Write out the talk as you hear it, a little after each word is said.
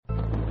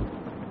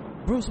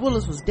Bruce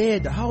Willis was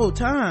dead the whole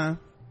time.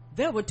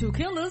 There were two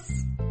killers.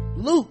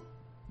 Luke,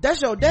 that's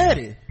your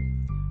daddy.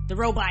 The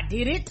robot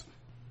did it.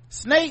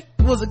 Snape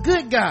was a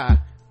good guy.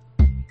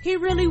 He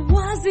really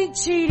wasn't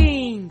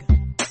cheating.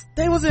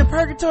 They was in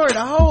purgatory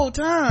the whole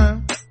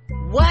time.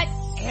 What?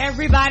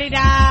 Everybody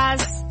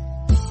dies.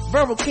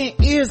 Verbal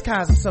Kint is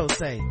Kaiser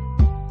Sose.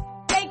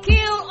 They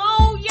killed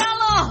Old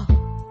Yeller.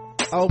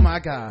 Oh my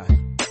god.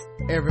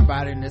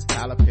 Everybody in this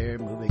Tyler Perry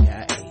movie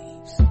got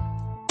AIDS.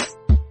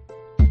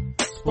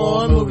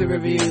 Spoiled movie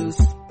reviews.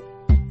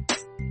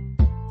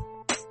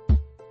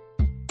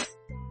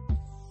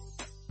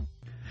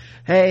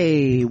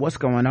 Hey, what's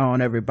going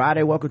on,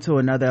 everybody? Welcome to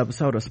another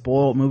episode of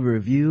Spoiled Movie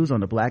Reviews on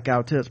the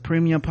Blackout Tips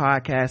Premium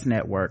Podcast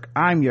Network.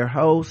 I'm your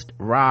host,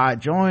 Rod,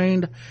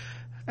 joined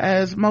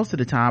as most of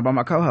the time by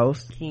my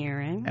co-host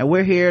Karen, and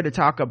we're here to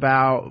talk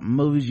about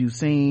movies you've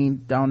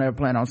seen, don't ever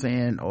plan on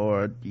seeing,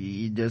 or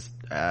you just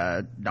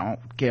don't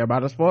care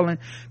about us spoiling,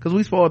 because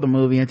we spoiled the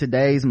movie. And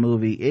today's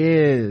movie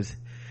is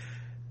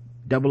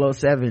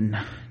 007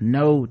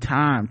 No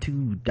Time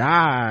to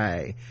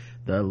Die,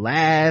 the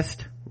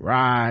last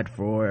ride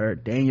for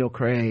Daniel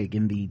Craig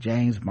in the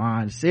James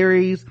Bond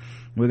series.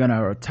 We're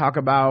gonna talk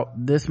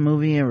about this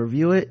movie and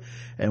review it,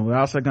 and we're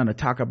also gonna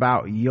talk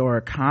about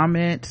your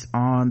comments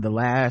on the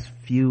last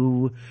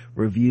few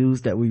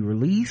reviews that we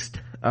released.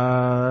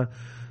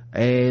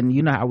 And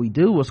you know how we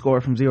do, we'll score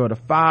it from 0 to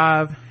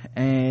 5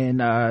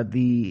 and and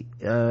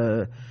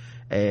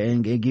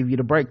give you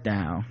the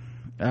breakdown.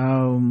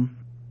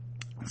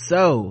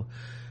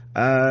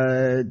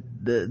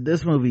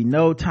 This movie,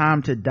 No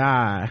Time to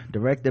Die,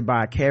 directed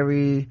by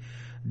Cary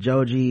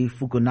Joji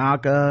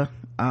Fukunaga,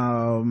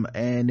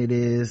 and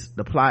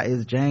the plot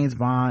is James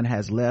Bond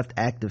has left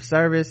active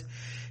service.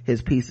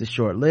 His piece is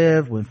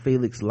short-lived when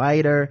Felix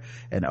Leiter,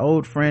 an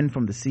old friend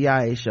from the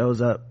CIA,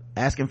 shows up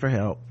asking for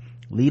help,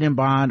 leading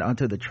Bond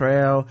onto the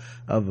trail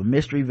of a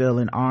mystery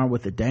villain armed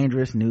with a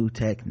dangerous new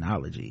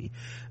technology.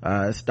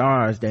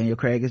 Stars Daniel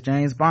Craig as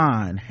James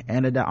Bond,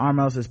 Ana de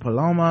Armas as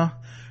Paloma,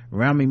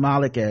 Rami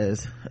Malek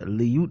as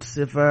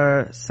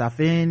Lucifer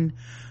Safin,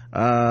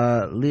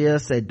 Leah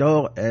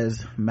Seydoux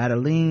as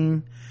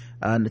Madeline,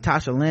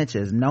 Natasha Lynch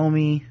as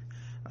Nomi,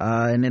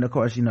 and then of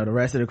course, you know, the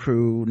rest of the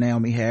crew,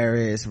 Naomi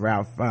Harris,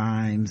 Ralph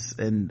Fiennes,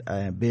 and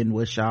Ben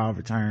Whishaw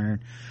return,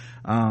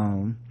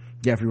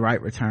 Jeffrey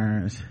Wright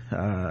returns,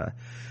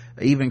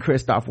 even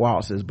Christoph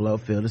Waltz as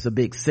Blofeld. It's a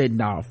big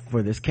send-off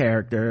for this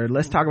character.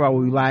 Let's talk about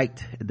what we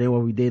liked, then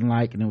what we didn't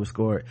like, and then we'll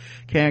score it.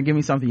 Karen, give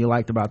me something you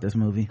liked about this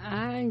movie.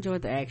 I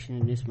enjoyed the action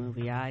in this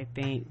movie. I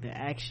think the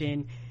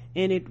action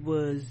in it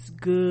was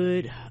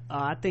good.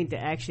 I think the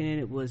action in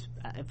it was,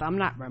 if I'm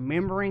not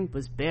remembering,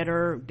 was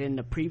better than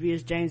the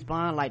previous James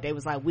Bond. Like, they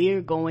was like,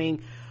 we're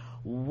going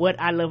what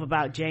I love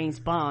about James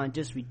Bond,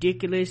 just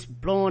ridiculous,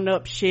 blowing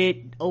up shit,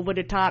 over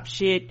the top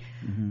shit,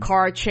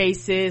 car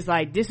chases.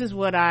 Like, this is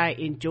what I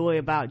enjoy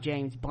about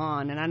James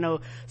Bond. And I know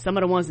some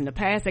of the ones in the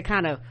past that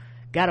kind of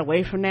got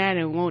away from that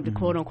and wanted to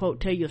quote unquote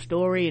tell your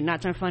story and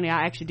not turn funny.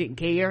 I actually didn't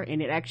care,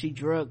 and it actually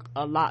drug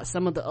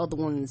some of the other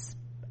ones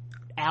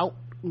out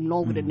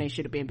longer than they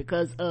should have been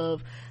because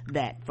of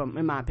that,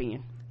 in my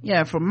opinion.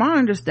 Yeah, from my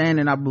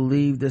understanding, I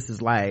believe this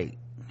is like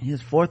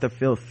his fourth or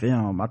fifth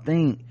film. I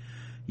think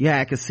you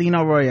had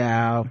Casino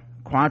Royale,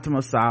 Quantum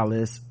of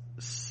Solace,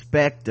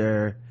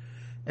 Spectre,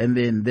 and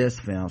then this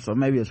film. So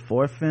maybe his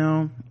fourth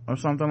film or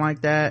something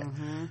like that.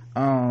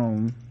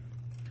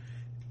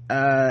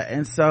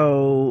 And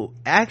so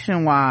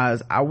action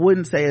wise, I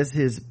wouldn't say it's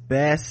his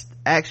best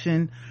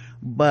action,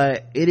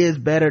 but it is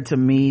better to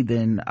me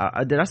than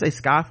did I say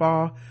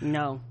Skyfall?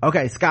 No.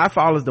 Okay,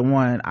 Skyfall is the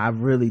one I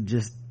really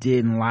just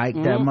didn't like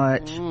that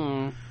much.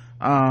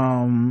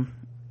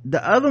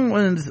 The other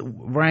ones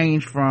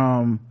range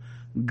from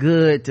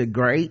good to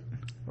great,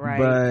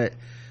 right?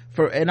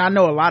 And I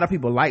know a lot of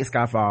people like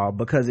Skyfall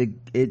because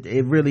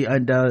it really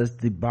undoes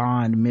the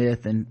Bond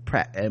myth and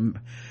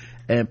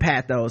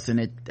pathos,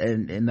 and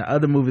the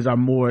other movies are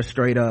more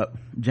straight up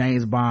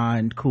James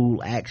Bond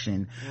cool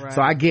action, right?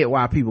 So I get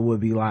why people would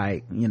be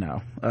like, you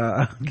know,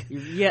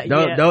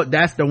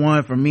 that's the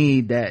one for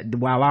me, that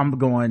while I'm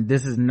going,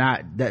 this is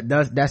not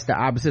that's the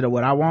opposite of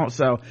what I want.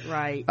 So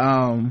right,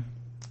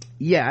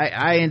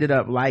 I ended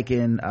up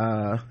liking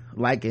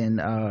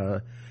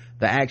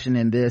the action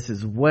in this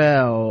as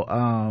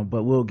well,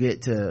 but we'll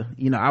get to,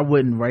 you know, I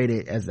wouldn't rate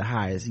it as the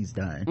highest he's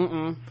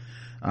done.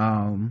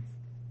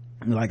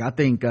 Like, I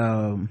think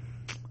the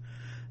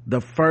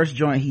first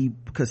joint,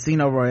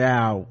 Casino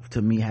Royale, to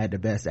me had the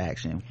best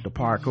action, the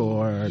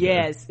parkour.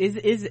 Yes,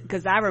 is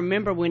because I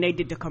remember when they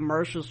did the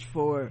commercials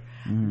for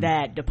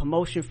that, the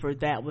promotion for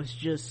that was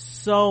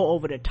just so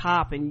over the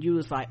top, and you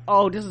was like,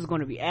 oh, this is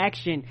going to be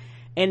action.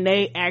 And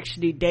they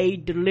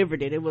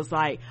delivered it. It was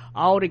like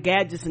all the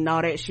gadgets and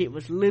all that shit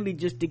was literally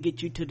just to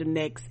get you to the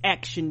next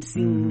action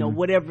scene or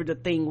whatever the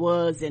thing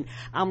was. And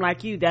I'm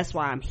like you, that's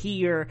why I'm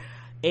here.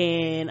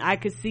 And I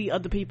could see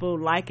other people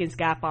liking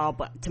Skyfall,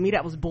 but to me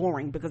that was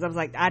boring because I was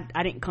like,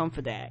 I didn't come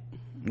for that.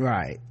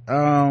 Right.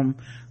 Yeah,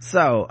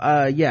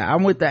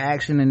 I'm with the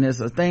action in this.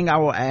 A thing I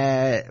will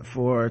add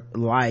for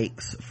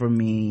likes for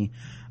me,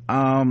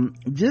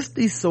 just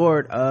these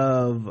sort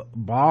of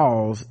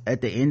balls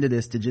at the end of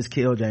this to just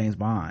kill James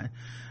Bond.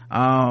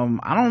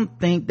 I don't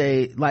think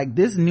they like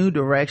this new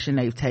direction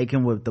they've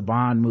taken with the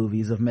Bond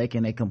movies of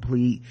making a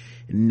complete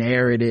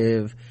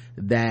narrative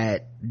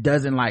that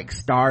doesn't like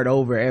start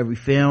over every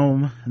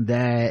film,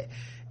 that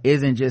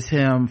isn't just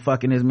him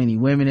fucking as many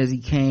women as he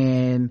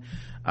can,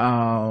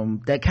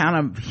 that kind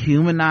of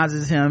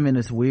humanizes him in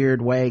this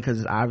weird way, because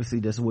it's obviously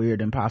this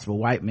weird Impossible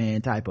White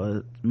Man type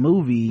of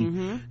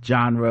movie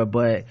genre,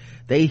 but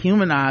they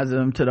humanize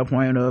him to the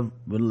point of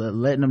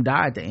letting him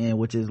die at the end,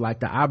 which is like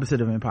the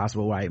opposite of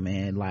Impossible White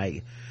Man.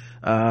 Like,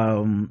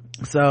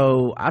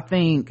 so I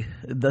think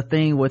the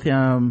thing with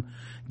him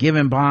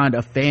giving Bond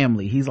a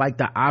family, he's like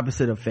the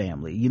opposite of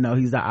family, you know,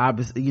 he's the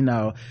opposite, you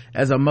know,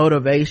 as a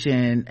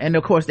motivation. And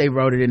of course they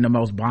wrote it in the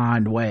most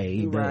Bond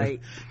way,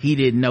 right? He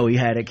didn't know he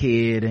had a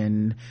kid,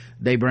 and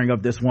they bring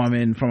up this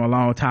woman from a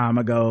long time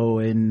ago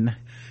and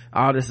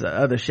all this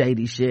other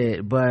shady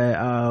shit. But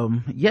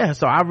yeah,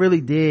 so I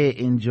really did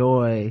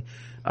enjoy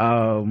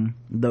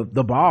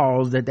the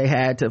balls that they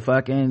had to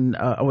fucking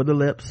or the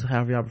lips,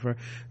 however y'all prefer,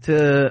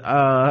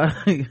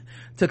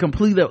 to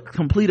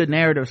complete a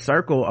narrative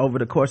circle over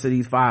the course of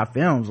these 5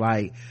 films.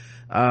 Like,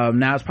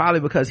 now it's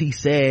probably because he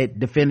said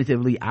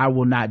definitively, I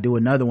will not do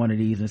another one of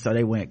these, and so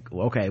they went,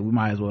 okay, we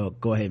might as well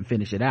go ahead and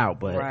finish it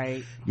out.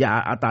 But yeah,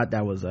 I thought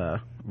that was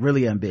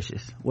really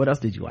ambitious. What else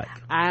did you like?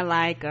 I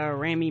like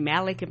Rami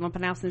Malek, if I'm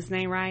pronouncing his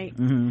name right.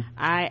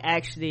 I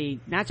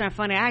actually, not trying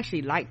funny, I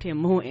actually liked him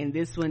more in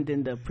this one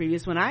than the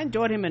previous one. I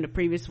enjoyed him in the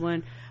previous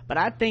one, but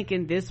I think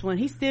in this one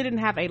he still didn't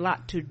have a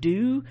lot to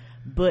do,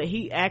 but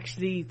he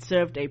actually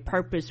served a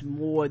purpose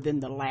more than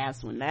the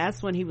last one.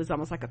 Last one he was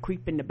almost like a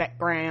creep in the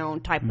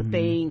background type of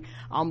thing,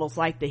 almost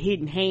like the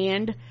hidden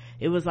hand.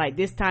 It was like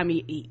this time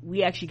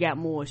we actually got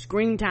more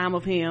screen time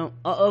of him,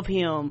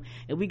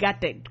 and we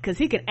got that because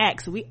he can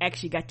act, so we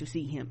actually got to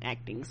see him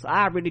acting. So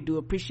I really do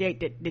appreciate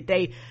that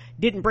they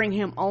didn't bring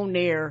him on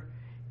there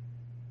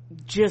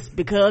just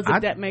because,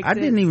 if that makes sense. I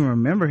didn't even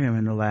remember him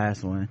in the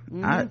last one.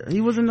 He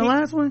was in the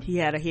last one? He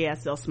had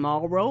a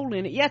small role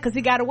in it. Yeah, because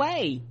he got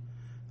away.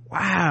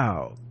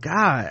 Wow.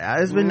 God,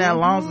 it's been that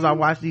long since I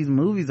watched these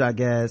movies, I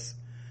guess.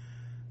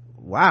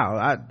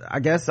 Wow, I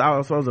guess I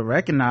was supposed to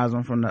recognize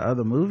him from the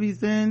other movies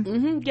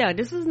then. Yeah,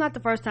 this is not the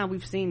first time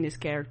we've seen this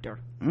character.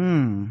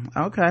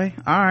 Okay,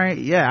 all right.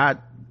 Yeah,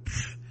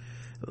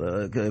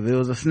 if it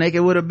was a snake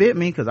it would have bit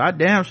me, because I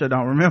damn sure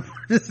don't remember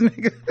this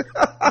nigga.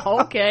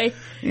 Okay.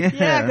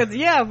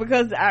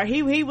 Because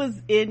he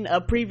was in a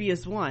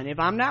previous one. If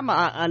I'm not,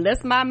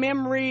 unless my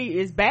memory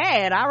is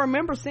bad, I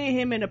remember seeing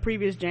him in a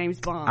previous James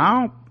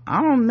Bond. I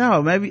don't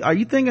know, maybe, are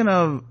you thinking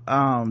of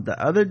the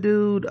other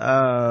dude,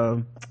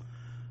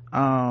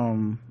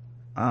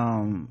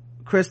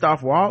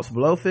 Christoph Waltz,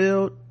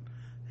 Blofeld?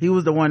 He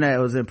was the one that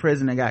was in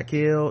prison and got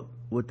killed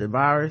with the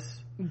virus.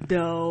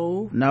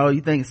 No,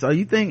 you think so?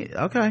 You think,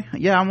 okay,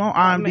 yeah, I'm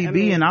on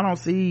IMDb and I don't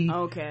see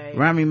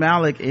Rami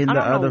Malek in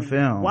the other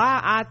film. Why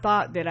I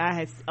thought that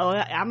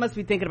I must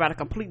be thinking about a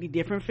completely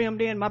different film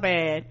then, my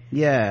bad.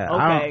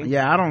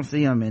 I don't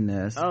see him in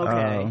this.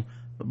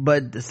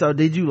 But so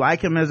did you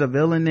like him as a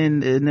villain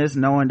in this,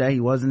 knowing that he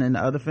wasn't in the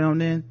other film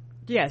then?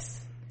 Yes.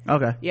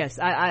 Okay. Yes,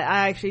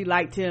 I actually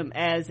liked him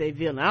as a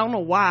villain. I don't know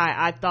why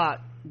I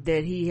thought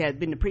that he had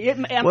been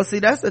well, see,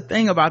 that's the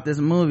thing about this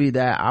movie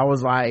that I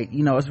was like,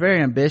 you know, it's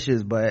very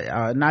ambitious,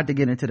 but not to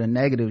get into the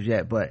negatives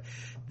yet, but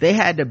they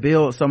had to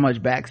build so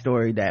much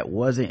backstory that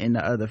wasn't in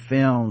the other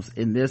films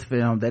in this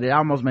film, that it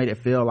almost made it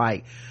feel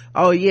like,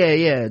 oh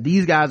yeah,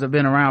 these guys have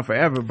been around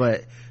forever.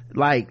 But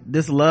like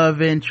this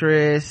love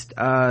interest,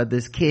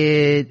 this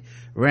kid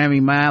Rami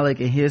Malek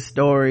and his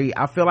story,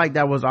 I feel like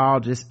that was all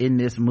just in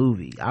this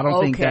movie. I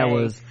don't think that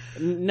was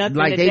nothing,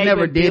 like they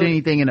never did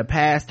anything in the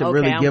past to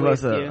really give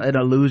us an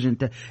illusion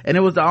to, and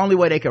it was the only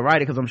way they could write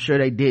it, because I'm sure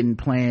they didn't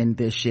plan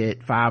this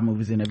shit 5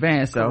 movies in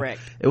advance. So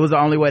it was the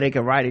only way they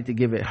could write it, to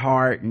give it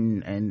heart,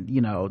 and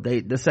you know,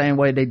 they the same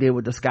way they did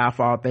with the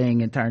Skyfall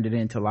thing and turned it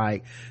into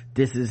like,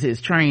 this is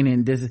his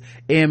training, this is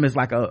M is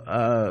like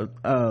a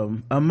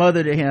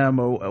mother to him,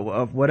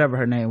 or whatever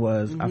her name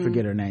was. I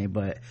forget her name,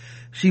 but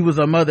she was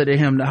a mother to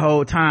him the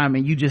whole time,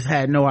 and you just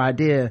had no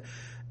idea.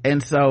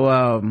 And so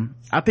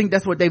I think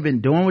that's what they've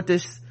been doing with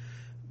this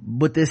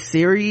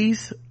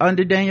series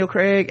under Daniel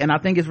Craig, and I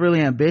think it's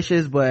really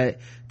ambitious. But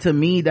to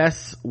me,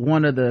 that's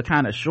one of the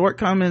kind of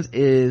shortcomings,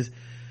 is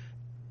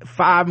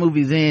 5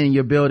 movies in,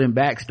 you're building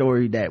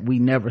backstory that we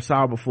never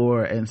saw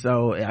before, and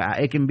so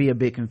it can be a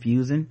bit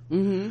confusing.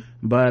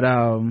 But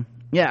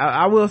yeah,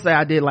 I will say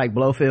I did like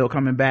Blofeld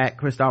coming back.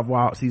 Christoph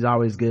Waltz, he's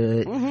always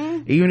good,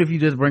 even if you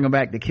just bring him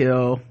back to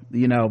kill,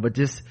 you know. But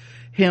just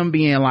him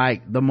being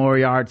like the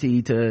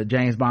Moriarty to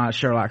James Bond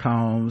Sherlock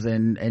Holmes,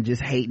 and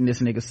just hating this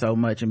nigga so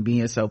much and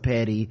being so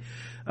petty,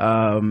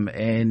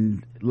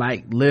 and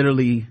like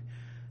literally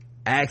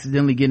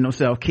accidentally getting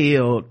himself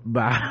killed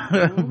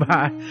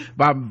by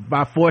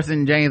by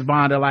forcing James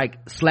Bond to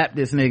like slap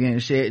this nigga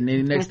and shit, and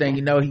then the next thing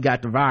you know he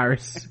got the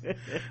virus.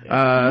 So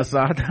I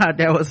thought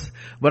that was,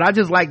 but I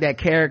just like that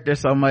character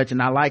so much, and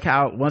I like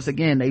how once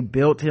again they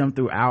built him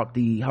throughout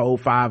the whole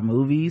 5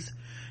 movies,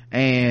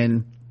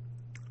 and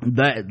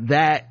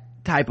that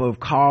type of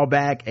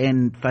callback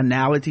and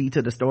finality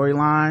to the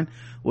storyline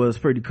was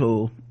pretty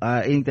cool.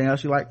 Anything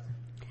else you like?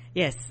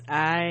 Yes,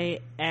 I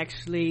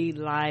actually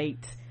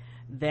liked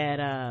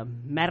that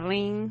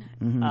Madeline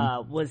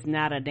was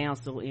not a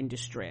damsel in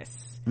distress.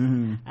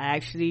 I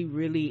actually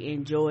really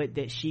enjoyed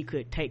that she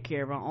could take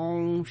care of her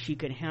own, she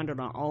could handle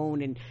her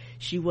own, and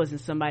she wasn't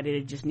somebody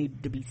that just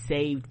needed to be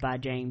saved by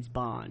James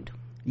Bond.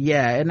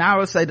 Yeah, and I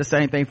would say the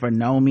same thing for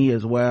Nomi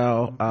as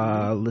well.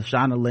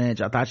 Lashana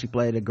Lynch, I thought she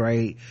played a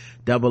great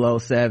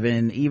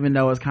 007, even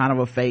though it's kind of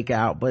a fake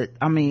out. But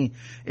I mean,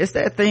 it's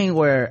that thing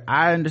where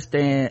I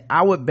understand,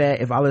 I would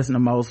bet if I listen to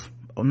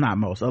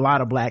a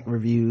lot of black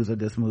reviews of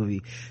this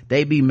movie,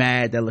 they'd be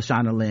mad that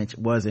Lashana Lynch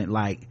wasn't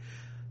like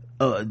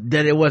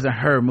that it wasn't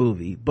her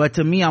movie. But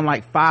to me, I'm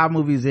like 5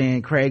 movies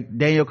in,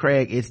 Daniel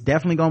Craig, it's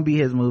definitely gonna be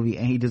his movie,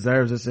 and he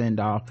deserves a send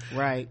off.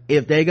 Right.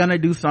 If they're gonna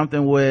do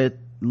something with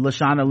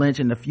Lashana Lynch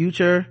in the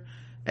future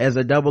as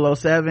a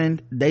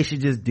 007, they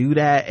should just do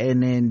that,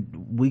 and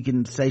then we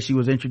can say she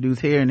was introduced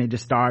here and then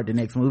just start the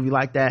next movie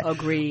like that.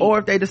 Agreed. Or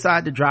if they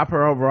decide to drop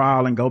her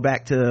overall and go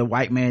back to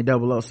White Man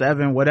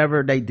 007,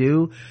 whatever they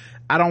do,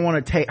 I don't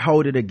want to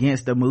hold it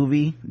against the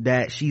movie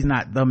that she's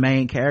not the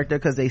main character,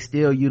 because they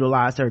still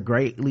utilized her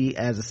greatly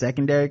as a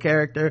secondary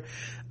character.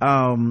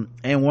 And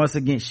once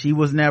again, she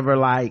was never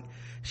like,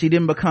 she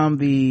didn't become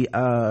the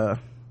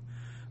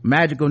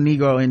magical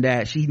Negro in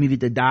that she needed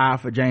to die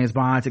for James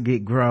Bond to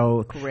get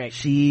growth. Correct.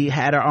 She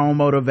had her own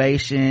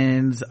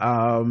motivations.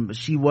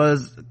 She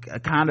was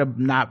kind of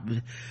not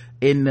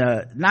in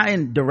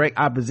direct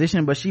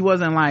opposition, but she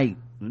wasn't like,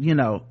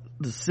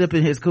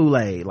 sipping his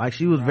Kool-Aid. Like,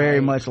 she was very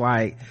much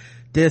like,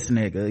 this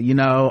nigga,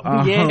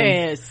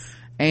 yes.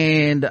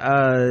 And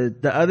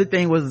the other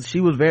thing was she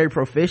was very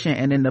proficient,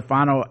 and in the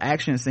final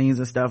action scenes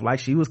and stuff, like,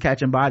 she was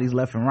catching bodies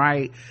left and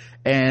right,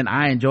 and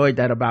I enjoyed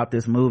that about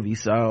this movie.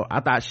 So I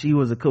thought she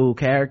was a cool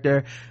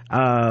character.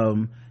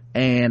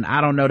 And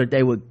I don't know that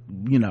they would,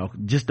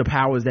 just the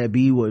powers that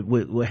be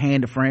would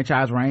hand the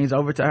franchise reins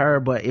over to her,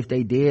 but if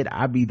they did,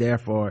 I'd be there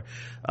for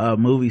a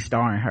movie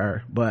starring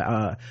her. But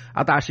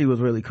I thought she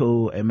was really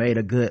cool and made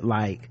a good,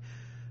 like,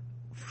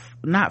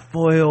 not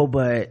foil,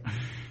 but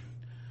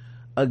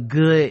a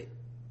good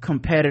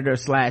competitor /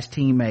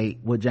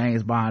 teammate with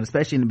James Bond,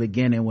 especially in the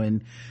beginning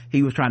when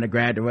he was trying to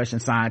grab the Russian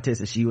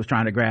scientist and she was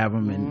trying to grab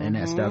him and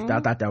that stuff.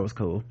 I thought that was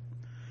cool.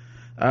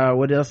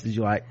 What else did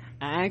you like?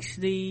 I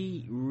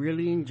actually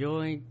really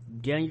enjoyed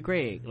Daniel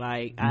Craig.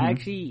 Like, I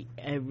actually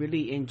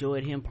really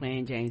enjoyed him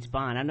playing James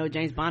Bond. I know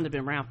James Bond has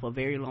been around for a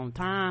very long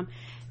time,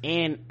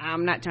 and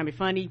I'm not trying to be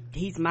funny,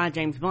 he's my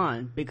James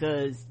Bond,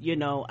 because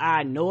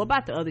I know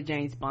about the other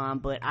James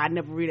Bond, but I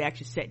never really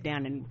actually sat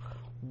down and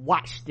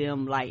watched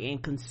them, like,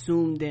 and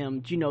consumed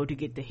them, to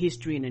get the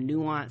history and the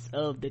nuance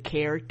of the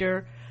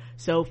character.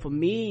 So for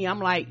me, I'm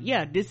like,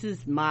 yeah, this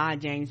is my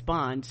James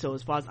Bond. So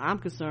as far as I'm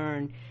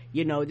concerned,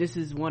 this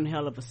is one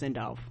hell of a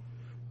send-off.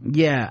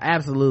 Yeah,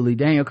 absolutely.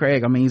 Daniel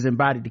Craig, I mean, he's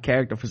embodied the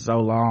character for so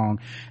long,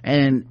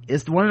 and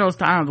it's one of those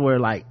times where,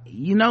 like,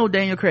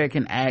 Daniel Craig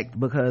can act,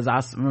 because I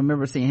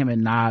remember seeing him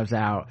in Knives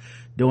Out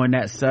doing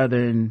that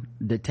southern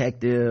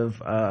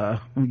detective why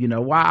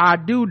I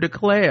do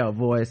declare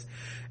voice,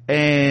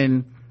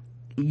 and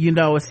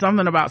it's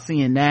something about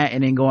seeing that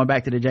and then going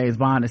back to the James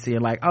Bond and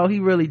seeing, like, oh, he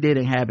really did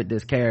inhabit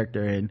this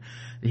character, and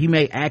he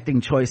made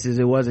acting choices.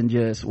 It wasn't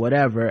just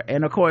whatever.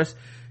 And of course,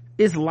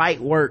 it's light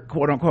work,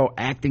 quote unquote,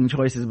 acting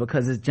choices,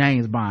 because it's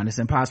James Bond, it's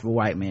Impossible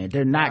White Man.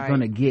 They're not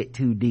going to get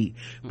too deep.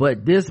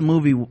 But this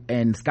movie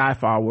and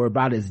Skyfall were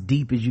about as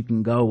deep as you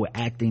can go with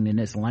acting in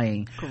this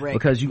lane. Correct.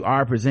 Because you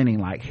are presenting,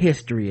 like,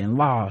 history and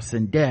loss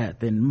and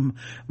death and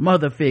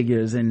mother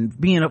figures and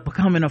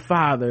becoming a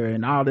father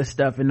and all this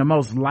stuff in the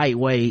most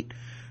lightweight,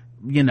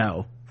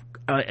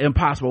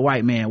 Impossible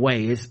White Man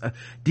way. It's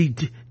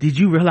did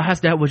you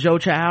realize that was your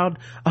child?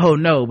 Oh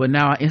no, but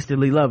now I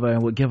instantly love her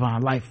and would give her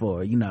life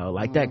for her,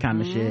 like that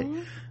kind of shit.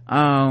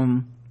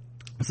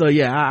 So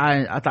yeah,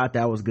 I thought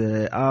that was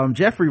good.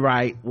 Jeffrey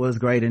Wright was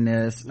great in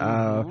this.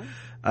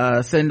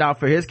 Send off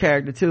for his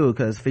character too,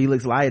 because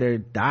Felix Leiter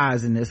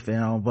dies in this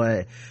film,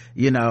 but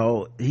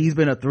he's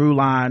been a through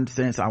line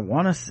since, I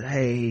want to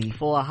say,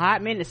 for a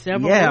hot minute,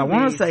 several movies. I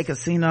want to say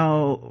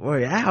Casino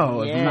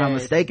Royale, if I'm not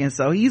mistaken.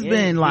 So he's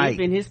been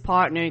his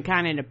partner and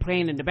kind of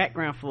playing in the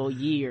background for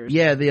years.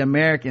 Yeah, the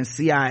American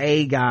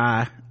CIA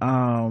guy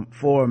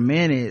for a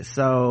minute.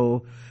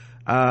 So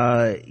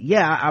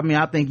I mean,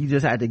 I think you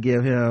just had to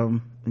give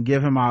him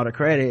all the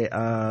credit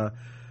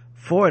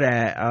for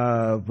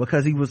that,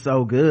 because he was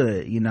so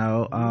good,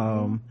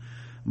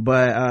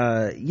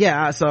 but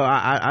so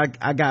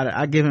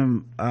I give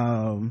him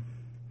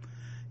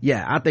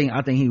I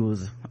think he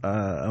was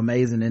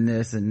amazing in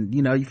this. And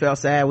you felt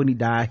sad when he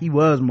died. He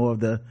was more of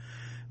the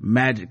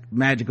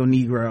magical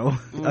Negro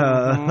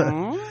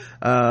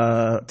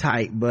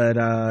type,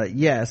 but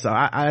yeah, so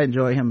I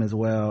enjoy him as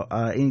well.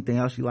 Anything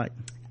else you like?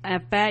 In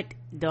fact,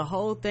 the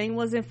whole thing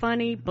wasn't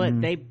funny, but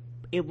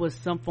it was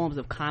some forms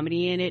of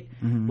comedy in it,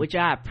 which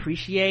I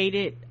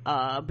appreciated,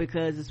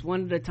 because it's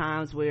one of the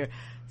times where,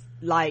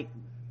 like,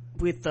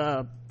 with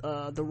the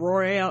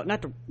Royale,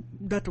 not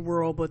the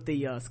World, but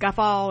the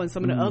Skyfall and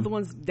some of the other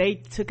ones, they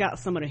took out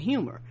some of the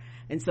humor.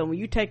 And so when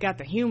you take out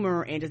the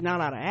humor and there's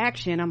not a lot of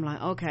action, I'm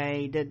like,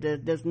 okay,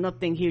 there's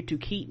nothing here to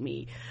keep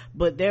me.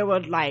 But there were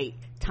like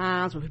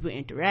times when people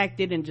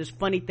interacted and just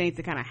funny things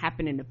that kind of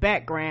happened in the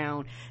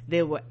background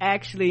that were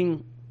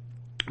actually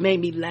made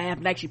me laugh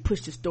and actually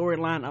pushed the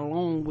storyline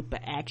along with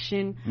the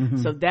action.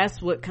 So that's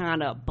what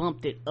kind of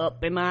bumped it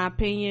up, in my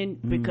opinion,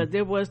 because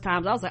there was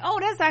times I was like, oh,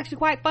 that's actually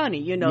quite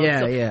funny, you know.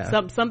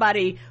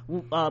 Somebody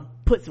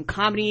put some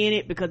comedy in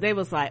it because they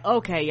was like,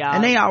 okay, y'all.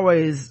 And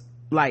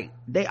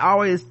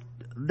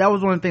that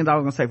was one of the things I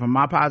was gonna say from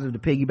my positive to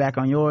piggyback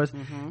on yours.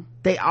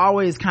 They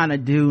always kind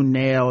of do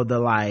nail the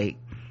like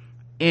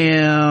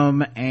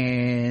M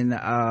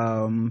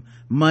and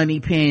Money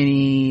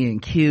Penny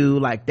and Q,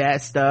 like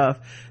that stuff.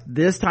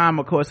 This time,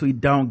 of course, we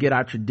don't get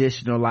our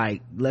traditional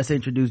like, let's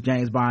introduce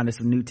James Bond to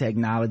some new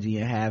technology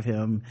and have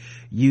him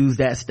use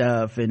that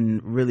stuff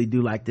and really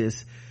do like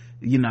this,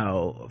 you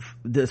know,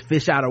 this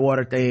fish out of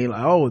water thing,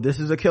 like, oh, this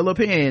is a killer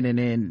pin, and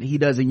then he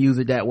doesn't use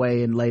it that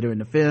way. And later in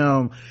the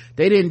film,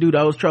 they didn't do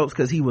those tropes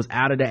because he was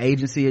out of the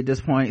agency at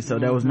this point, so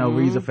there was no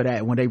reason for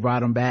that. When they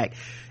brought him back,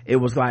 it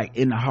was like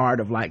in the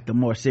heart of like the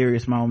more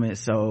serious moments,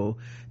 so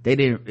they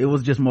didn't, it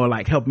was just more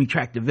like, help me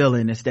track the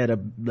villain, instead of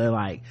they're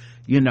like,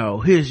 you know,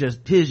 here's your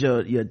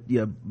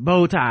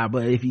bow tie,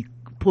 but if you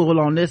pull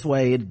on this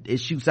way, it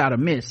shoots out a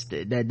mist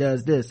that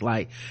does this.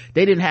 Like,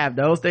 they didn't have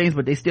those things,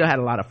 but they still had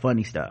a lot of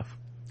funny stuff.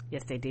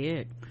 Yes, they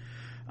did.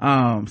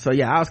 So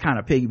yeah, I was kind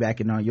of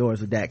piggybacking on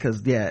yours with that,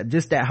 because yeah,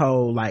 just that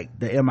whole like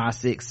the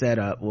MI6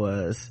 setup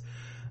was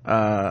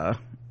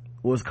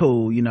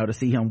cool, you know, to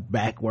see him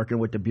back working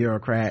with the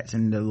bureaucrats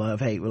and the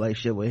love-hate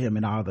relationship with him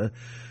and all the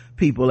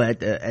people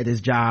at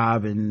his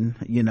job, and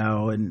you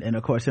know, and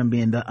of course him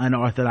being the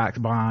unorthodox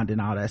Bond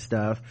and all that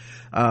stuff.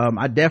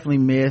 I definitely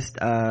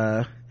missed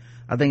I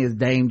think it's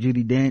Dame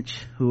Judi Dench,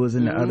 who was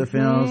in the other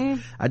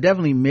films. I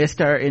definitely missed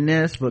her in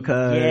this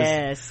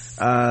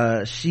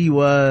because she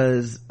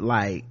was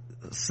like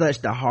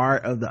such the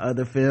heart of the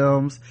other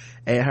films,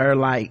 and her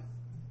like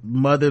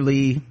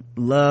motherly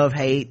love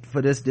hate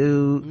for this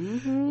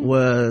dude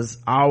was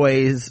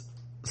always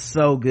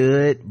so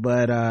good.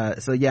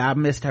 But so yeah, I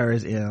missed her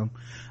as M.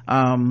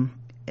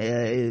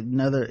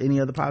 Any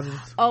other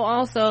positives? Oh,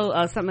 also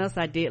something else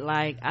I did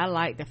like, I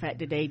like the fact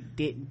that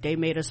they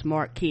made a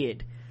smart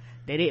kid.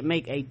 They didn't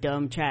make a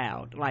dumb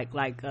child.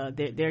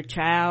 Their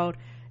child,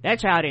 that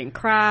child didn't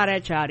cry,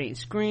 that child didn't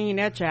scream,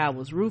 that child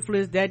was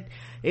ruthless. That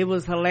it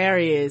was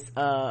hilarious.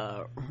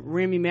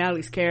 Remy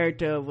Malek's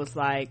character was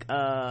like, they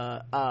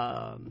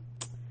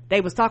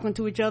was talking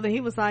to each other.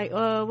 He was like,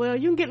 well,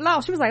 you can get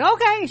lost. She was like,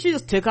 okay. And she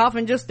just took off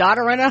and just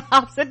started running the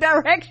opposite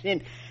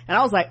direction. And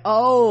I was like,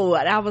 oh,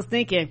 and I was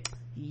thinking,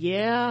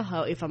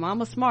 yeah, if her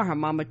mama smart, her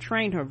mama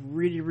trained her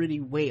really,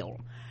 really well.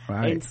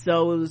 Right. And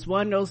so it was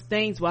one of those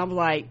things where I'm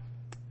like,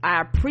 I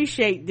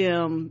appreciate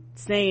them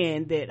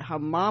saying that her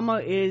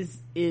mama is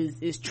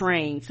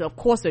trained, so of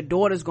course her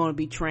daughter's going to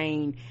be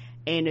trained,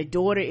 and the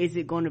daughter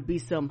isn't going to be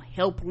some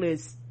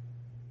helpless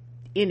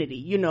entity,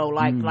 you know,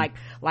 like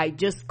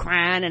just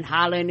crying and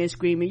hollering and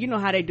screaming. You know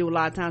how they do a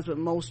lot of times with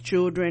most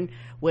children,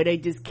 where they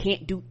just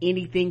can't do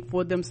anything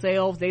for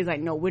themselves. They's like,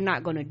 no, we're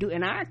not going to do.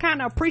 And I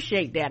kind of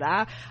appreciate that.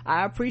 I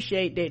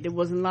appreciate that there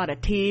wasn't a lot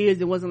of tears,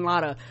 there wasn't a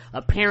lot of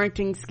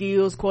parenting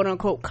skills, quote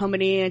unquote,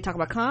 coming in talking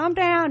about, calm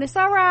down, it's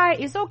all right,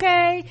 it's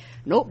okay.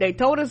 Nope, they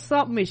told us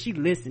something and she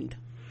listened.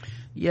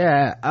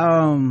 Yeah,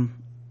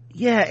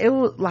 it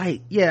was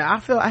like, I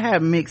feel I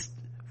had mixed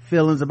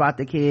feelings about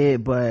the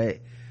kid, but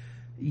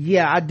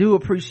yeah, I do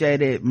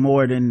appreciate it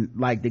more than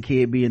like the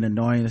kid being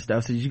annoying and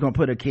stuff. So you're gonna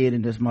put a kid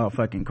in this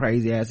motherfucking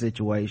crazy ass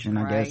situation.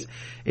 I guess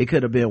it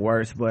could have been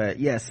worse, but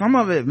yeah, some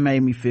of it made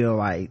me feel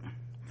like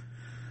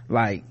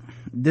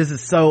this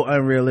is so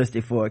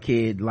unrealistic for a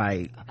kid.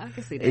 Like, I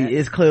can see that.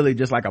 It's clearly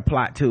just like a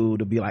plot tool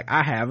to be like,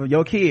 I have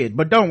your kid,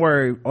 but don't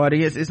worry,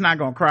 audience, it's not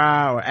gonna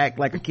cry or act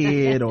like a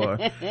kid or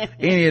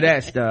any of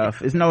that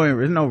stuff. It's no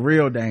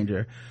real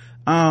danger.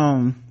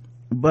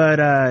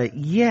 But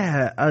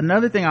yeah,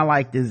 another thing I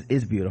liked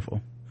is beautiful.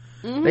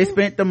 They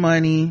spent the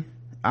money.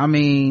 I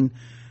mean,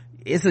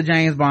 it's a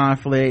James Bond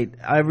flick,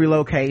 every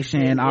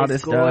location, all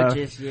this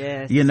gorgeous, stuff.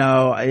 Yes. You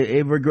know,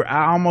 I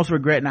almost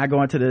regret not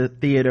going to the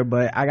theater,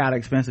 but I got an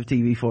expensive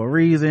TV for a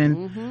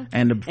reason,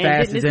 and the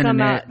fastest internet.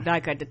 Come out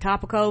like at the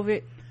top of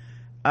COVID?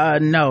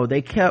 No,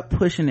 they kept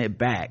pushing it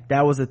back.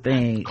 That was the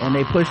thing, and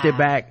they pushed it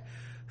back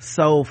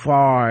so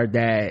far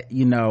that,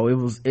 you know,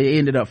 it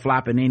ended up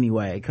flopping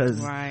anyway, because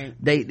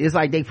it's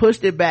like they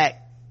pushed it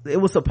back. It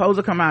was supposed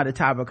to come out at the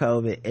top of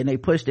COVID, and they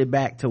pushed it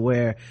back to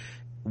where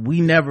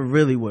we never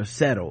really were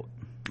settled.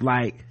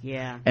 like,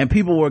 yeah, and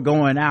people were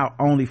going out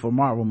only for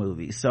Marvel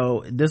movies,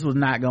 so this was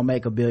not gonna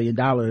make $1 billion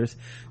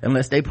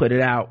unless they put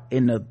it out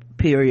in the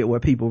period where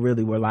people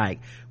really were like,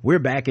 we're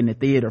back in the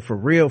theater for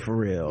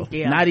real.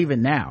 Yeah. Not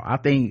even now. I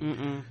think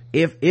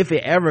if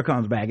it ever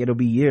comes back, it'll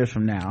be years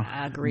from now.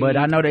 I agree. But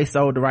I know they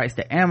sold the rights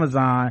to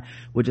Amazon,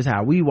 which is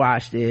how we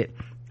watched it,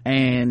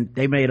 and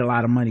they made a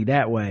lot of money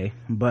that way.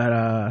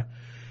 But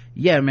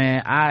yeah,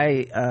 man,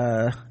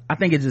 I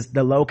think it's just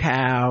the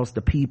locales,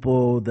 the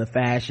people, the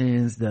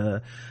fashions,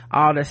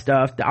 all that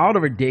stuff, all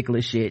the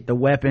ridiculous shit, the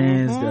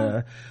weapons,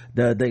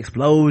 the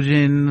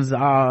explosions,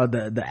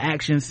 the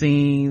action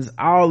scenes,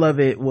 all of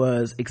it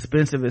was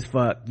expensive as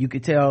fuck. You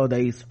could tell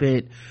they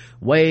spent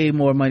way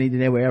more money than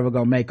they were ever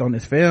gonna make on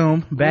this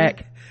film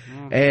back.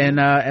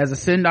 And as a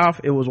send-off,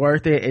 it was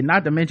worth it. And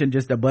not to mention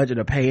just the budget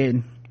of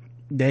paying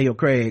Daniel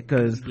Craig,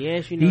 because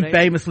he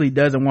famously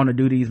doesn't want to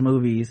do these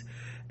movies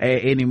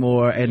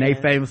anymore, and they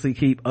famously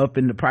keep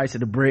upping the price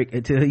of the brick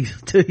until he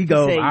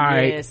goes, all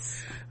right,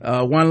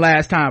 one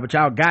last time, but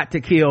y'all got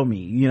to kill me,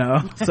 you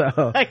know.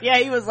 So yeah,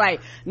 he was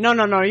like, no,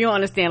 you don't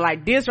understand,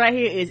 like, this right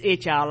here is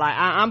it, y'all. Like,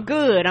 I'm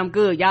good,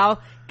 y'all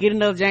get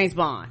another James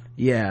Bond.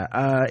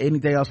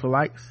 Anything else for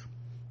likes?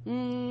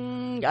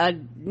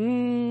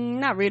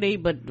 Not really,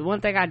 but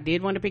one thing I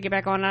did want to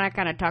piggyback on, and I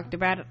kind of talked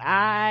about it,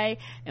 I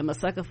am a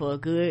sucker for a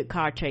good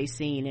car chase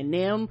scene, and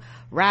them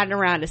riding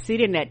around the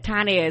city in that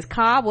tiny ass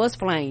car was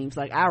flames.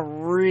 Like, I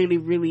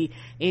really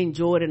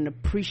enjoyed and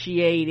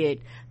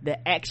appreciated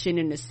the action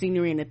and the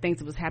scenery and the things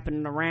that was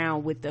happening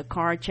around with the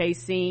car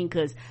chase scene,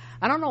 because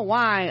I don't know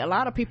why a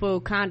lot of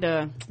people kind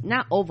of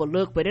not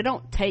overlook, but they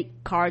don't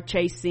take car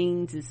chase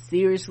scenes as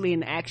seriously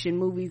in action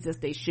movies as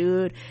they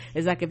should.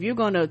 It's like, if you're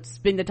going to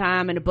spend the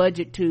time and the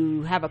budget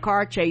to have a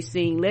car chase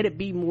scene, let it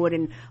be more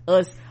than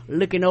us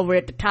looking over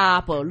at the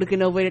top or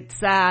looking over at the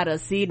side or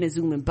seeing it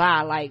zooming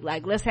by.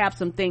 Like let's have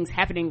some things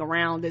happening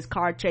around this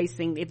car chase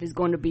scene if it's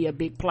going to be a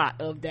big plot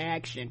of the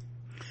action.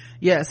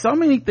 Yeah, so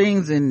many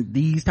things in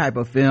these type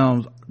of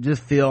films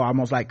just feel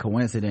almost like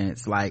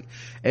coincidence. Like,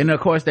 and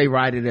of course they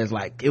write it as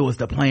like it was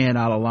the plan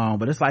all along,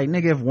 but it's like,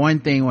 nigga, if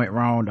one thing went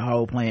wrong, the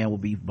whole plan would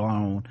be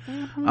blown.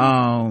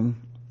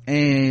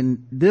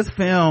 And this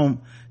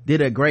film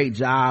did a great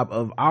job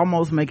of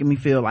almost making me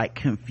feel like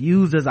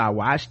confused as I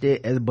watched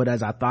it, but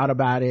as I thought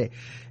about it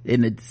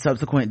in the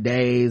subsequent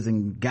days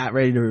and got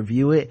ready to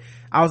review it,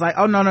 I was like,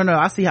 oh no,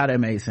 I see how that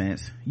made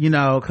sense, you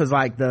know, because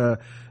like the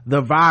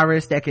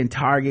virus that can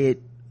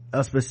target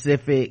a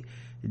specific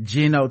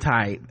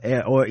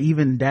genotype, or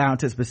even down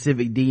to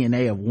specific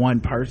DNA of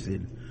one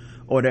person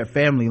or their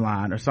family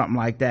line or something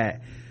like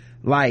that,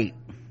 like,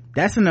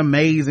 that's an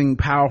amazing,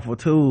 powerful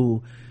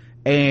tool.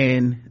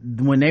 And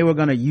when they were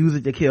going to use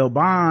it to kill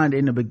Bond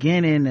in the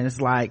beginning, and it's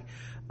like,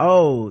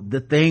 oh,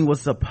 the thing was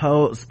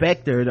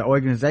Spectre, the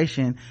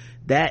organization,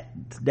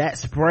 that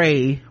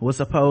spray was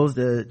supposed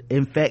to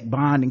infect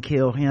Bond and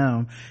kill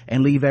him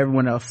and leave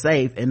everyone else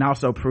safe, and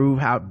also prove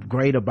how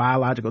great a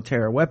biological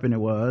terror weapon it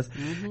was.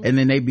 And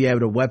then they'd be able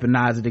to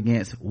weaponize it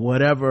against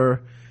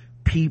whatever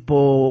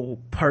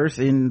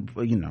person,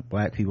 you know,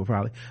 black people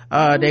probably,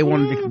 they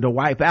wanted to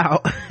wipe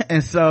out.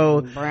 And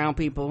so brown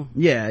people,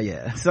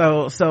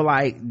 so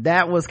like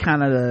that was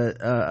kind of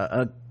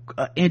a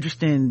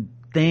interesting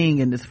thing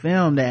in this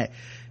film, that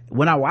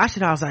when I watched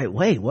it I was like,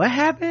 wait, what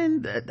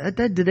happened?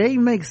 Did they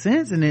even make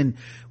sense? And then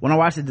when I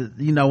watched it,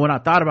 you know, when I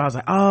thought about it, I was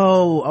like,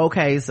 oh,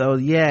 okay, so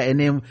yeah. And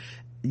then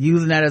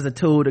using that as a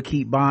tool to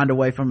keep Bond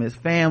away from his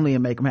family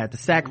and make him have to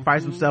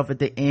sacrifice himself at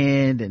the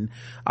end and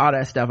all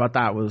that stuff, I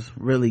thought was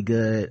really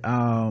good.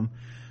 All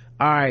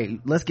right,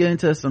 let's get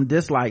into some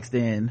dislikes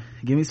then.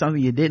 Give me something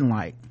you didn't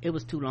like. It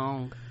was too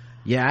long.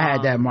 Yeah, I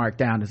had that marked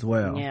down as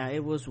well. Yeah,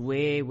 it was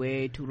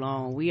way too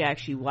long. We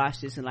actually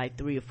watched this in like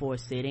 3 or 4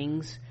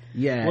 sittings.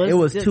 Yeah, it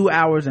was 2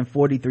 hours and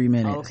 43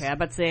 minutes. Okay, I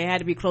about to say it had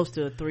to be close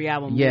to a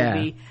 3-hour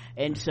movie.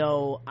 And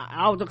so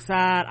I was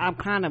excited. I'm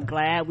kind of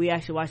glad we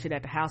actually watched it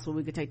at the house where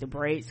we could take the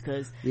breaks,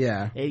 because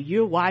if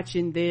you're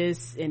watching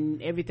this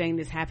and everything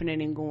that's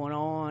happening and going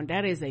on,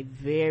 that is a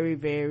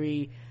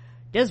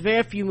there's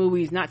very few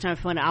movies, not trying to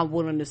be funny, I'm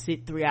willing to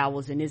sit 3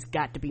 hours, and it's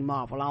got to be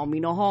Marvel. I don't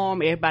mean no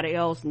harm, everybody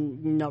else,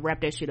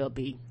 wrap that shit up,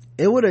 B.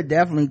 It would have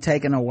definitely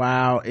taken a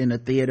while in the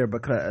theater,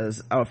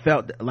 because I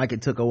felt like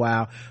it took a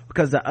while,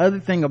 because the other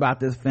thing about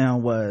this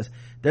film was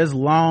there's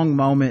long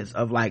moments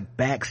of like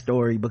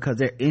backstory, because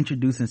they're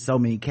introducing so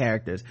many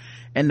characters,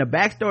 and the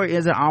backstory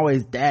isn't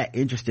always that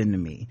interesting to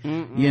me.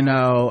 You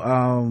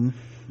know,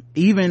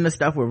 even the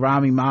stuff with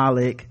Rami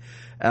Malek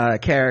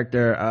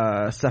character,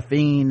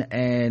 Safine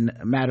and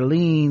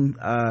Madeline,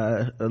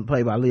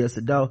 played by Leah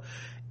Sado,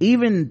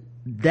 even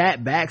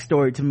that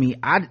backstory to me,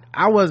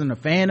 I wasn't a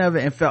fan of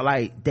it, and felt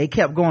like they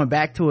kept going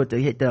back to it to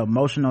hit the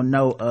emotional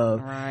note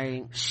of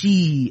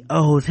she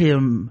owes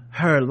him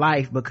her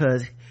life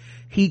because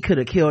he could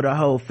have killed her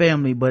whole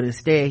family, but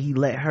instead he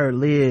let her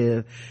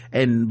live,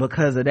 and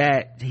because of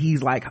that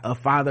he's like a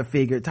father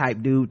figure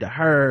type dude to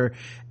her.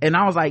 And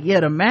I was like, yeah,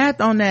 the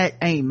math on that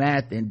ain't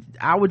math, and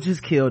I would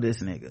just kill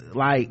this nigga.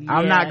 Like,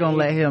 I'm not gonna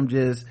let him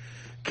just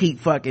keep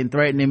fucking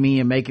threatening me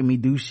and making me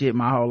do shit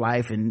my whole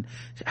life, and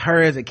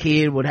her as a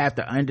kid would have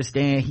to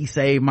understand he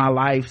saved my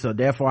life, so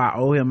therefore I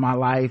owe him my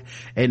life.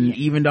 And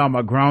even though I'm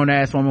a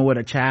grown-ass woman with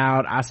a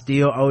child, I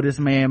still owe this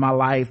man my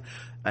life,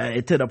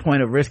 to the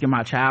point of risking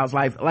my child's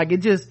life. Like, it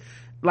just,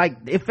 like,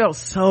 it felt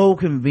so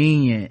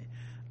convenient,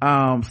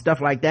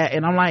 stuff like that.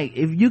 And I'm like,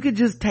 if you could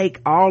just take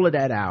all of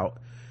that out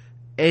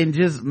and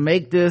just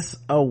make this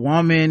a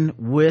woman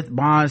with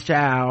Bond's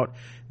child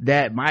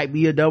that might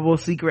be a double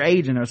secret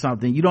agent or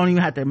something. You don't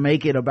even have to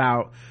make it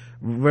about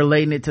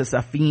relating it to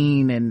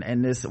Safine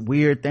and this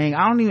weird thing.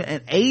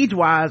 And age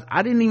wise,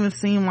 I didn't even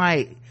seem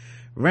like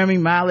Rami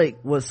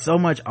Malek was so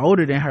much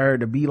older than her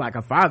to be like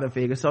a father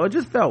figure, so it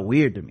just felt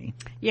weird to me.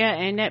 Yeah,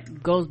 and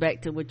that goes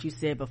back to what you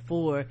said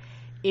before.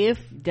 If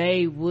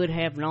they would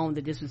have known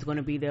that this was going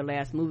to be their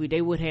last movie, they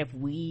would have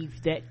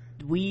weaved that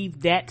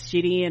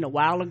shit in a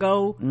while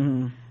ago,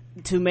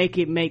 to make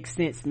it make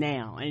sense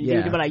now. And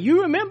you'd be like,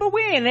 you remember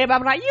when? And everybody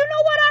be like, you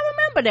know what, I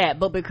remember that.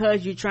 But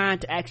because you're trying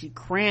to actually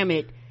cram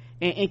it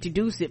and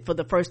introduce it for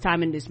the first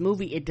time in this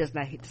movie, it does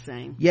not hit the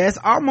same. Yeah, it's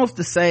almost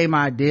the same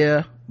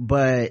idea,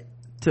 but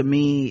to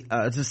me,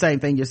 it's the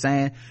same thing you're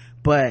saying,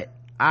 but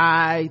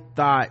I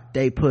thought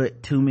they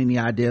put too many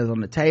ideas on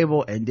the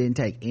table and didn't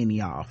take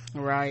any off.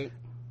 Right.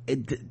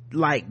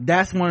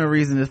 That's one of the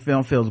reasons this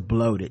film feels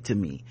bloated to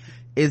me.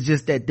 It's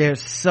just that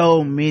there's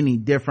so many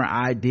different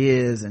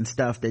ideas and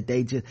stuff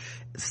that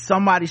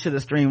somebody should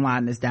have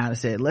streamlined this down and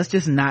said, let's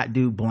just not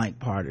do blank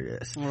part of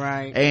this.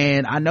 Right.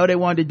 And I know they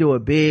wanted to do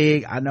it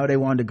big. I know they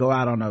wanted to go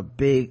out on a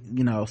big,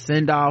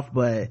 send off,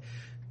 but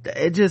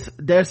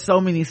there's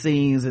so many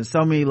scenes and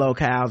so many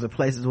locales and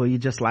places where you're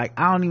just like,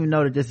 I don't even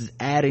know that this is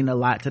adding a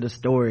lot to the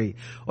story,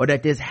 or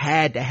that this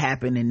had to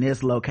happen in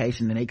this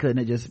location and they couldn't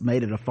have just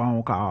made it a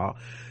phone call.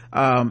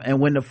 And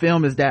when the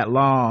film is that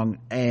long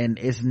and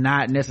it's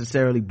not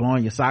necessarily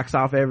blowing your socks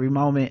off every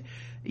moment,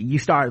 you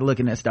start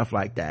looking at stuff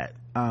like that.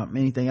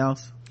 Anything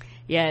else?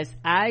 Yes,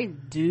 I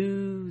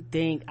do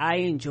think I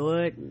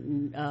enjoyed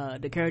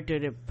the character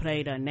that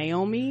played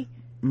Naomi.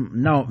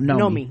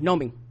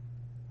 Nomi.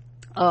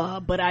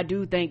 But I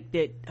do think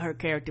that her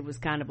character was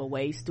kind of a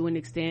waste to an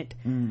extent.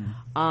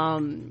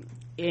 And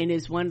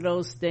it's one of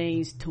those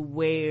things to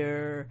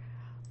where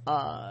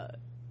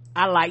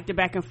I liked the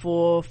back and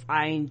forth.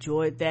 I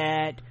enjoyed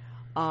that.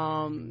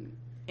 And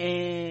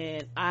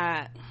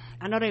I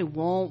know they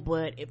won't,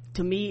 but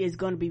to me it's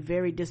going to be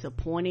very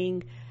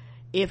disappointing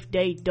if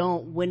they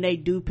don't, when they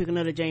do pick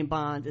another Jane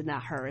Bond, it's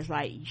not her. It's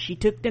like, she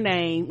took the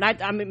name,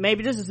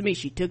 maybe this is me,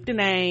 she took the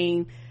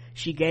name,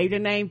 she gave the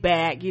name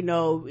back,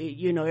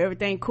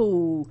 everything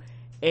cool.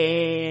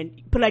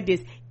 And put it like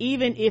this,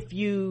 even if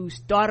you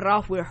started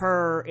off with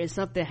her and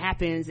something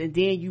happens and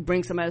then you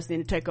bring somebody else in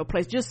to take her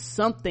place, just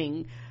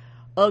something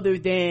other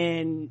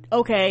than,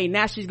 okay,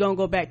 now she's gonna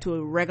go back to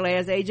a regular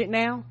ass agent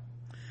now.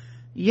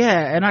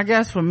 Yeah, and I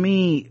guess for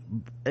me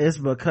it's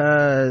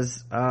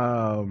because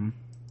I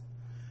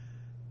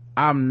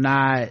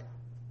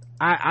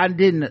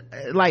didn't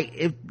like,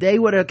 if they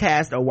would have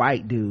cast a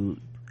white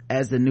dude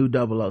as the new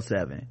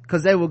 007,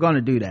 because they were going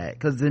to do that,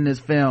 because in this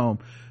film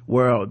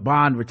where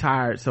Bond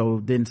retired,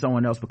 so then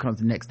someone else becomes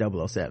the next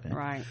 007,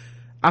 right?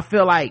 I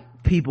feel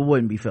like people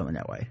wouldn't be feeling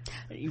that way,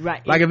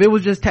 right? Like if it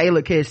was just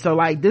Taylor Kitsch. So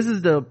like, this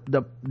is the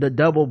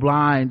double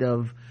blind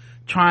of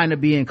trying to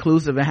be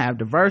inclusive and have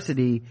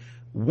diversity.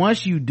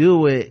 Once you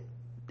do it,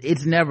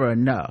 it's never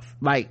enough.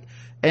 Like,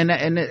 and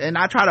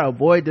I try to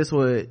avoid this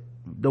with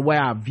the way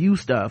I view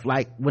stuff.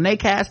 Like when they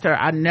cast her,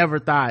 I never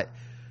thought,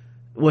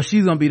 well,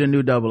 she's gonna be the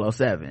new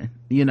 007,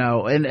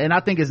 and I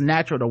think it's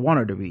natural to want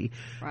her to be,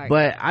 right?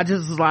 But I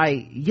just was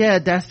like, yeah,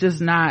 that's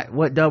just not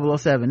what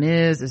 007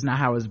 is. It's not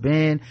how it's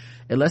been.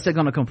 Unless they're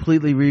gonna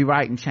completely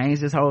rewrite and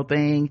change this whole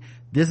thing,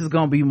 this is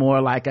gonna be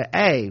more like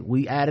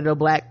we added a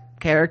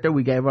black character,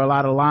 we gave her a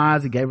lot of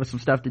lines, we gave her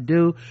some stuff to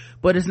do,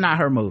 but it's not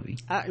her movie.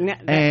 That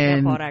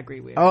part I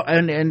agree with. Oh,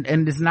 and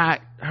it's not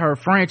her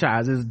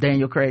franchise. It's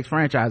Daniel Craig's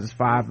franchise. It's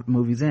 5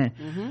 movies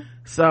in.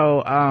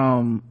 So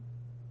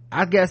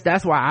I guess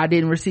that's why I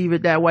didn't receive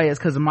it that way, is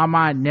because my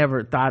mind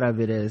never thought of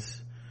it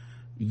as,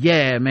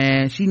 yeah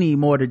man, she need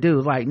more to do.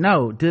 It's like,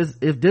 no,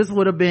 if this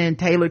would have been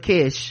Taylor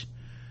Kitsch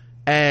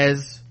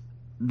as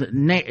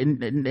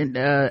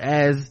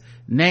as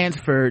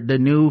Nansford, the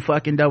new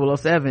fucking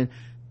 007,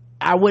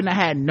 I wouldn't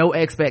have had no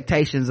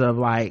expectations of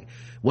like,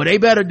 well, they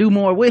better do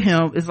more with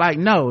him. It's like,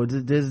 no,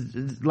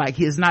 like,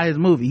 it's not his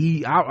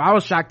movie. I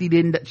was shocked she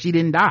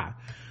didn't die,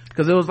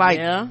 because it was like,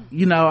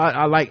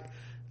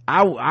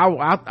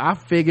 I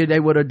figured they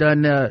would have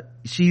done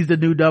she's the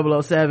new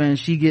 007,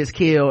 she gets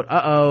killed,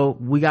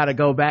 we got to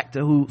go back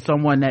to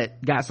someone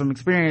that got some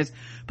experience,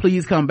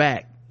 please come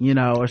back,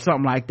 or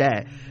something like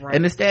that, right?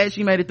 And instead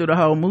she made it through the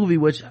whole movie,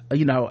 which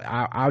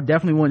I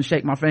definitely wouldn't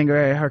shake my finger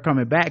at her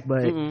coming back,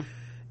 but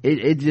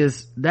it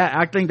just, that,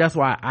 I think that's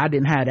why I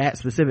didn't have that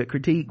specific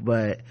critique,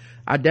 but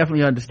I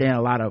definitely understand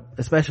a lot of,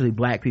 especially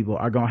black people,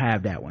 are gonna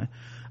have that one.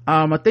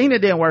 A thing that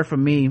didn't work for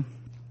me,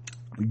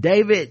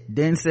 David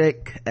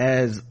Dencik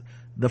as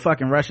the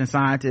fucking Russian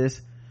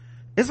scientist,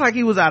 it's like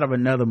he was out of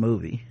another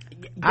movie.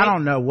 I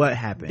don't know what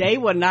happened. They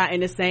were not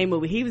in the same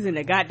movie. He was in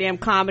a goddamn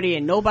comedy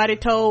and nobody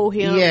told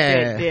him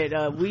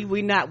that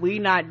we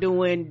not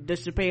doing the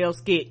Chappelle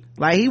skit.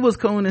 Like, he was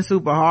cooning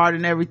super hard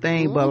and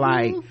everything, but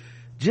like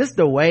just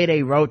the way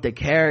they wrote the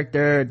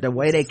character, the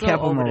way they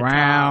kept him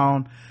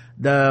around,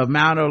 the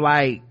amount of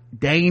like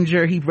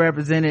danger he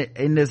represented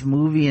in this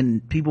movie,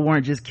 and people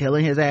weren't just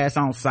killing his ass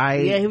on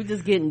sight. Yeah, he was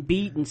just getting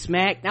beat and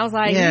smacked. I was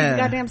like, he's a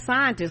goddamn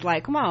scientist,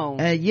 like, come on.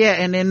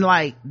 And then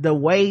like the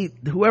way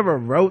whoever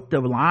wrote the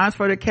lines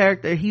for the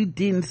character,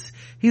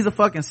 he's a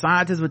fucking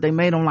scientist, but they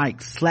made him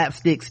like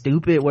slapstick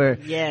stupid, where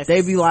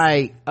they be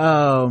like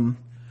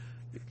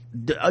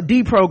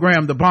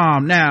deprogram the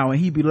bomb now, and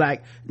he'd be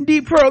like,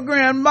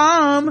 deprogram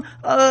bomb,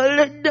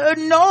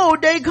 no,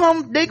 they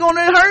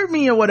gonna hurt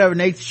me or whatever, and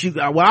they shoot,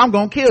 well, I'm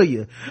gonna kill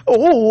you.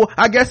 Oh,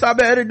 I guess I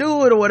better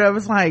do it or whatever.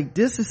 It's like,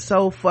 this is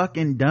so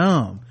fucking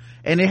dumb.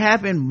 And it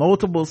happened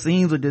multiple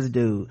scenes with this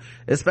dude,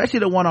 especially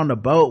the one on the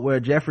boat where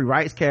Jeffrey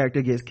Wright's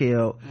character gets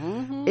killed.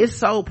 It's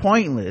so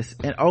pointless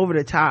and over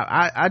the top.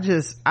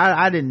 It's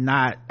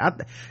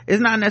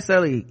not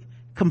necessarily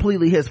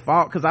completely his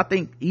fault, because I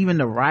think even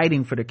the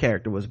writing for the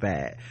character was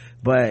bad,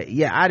 but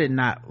yeah, I did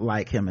not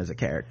like him as a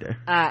character.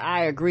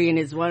 I agree, and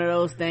it's one of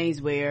those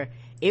things where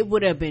it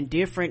would have been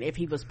different if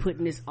he was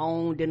putting this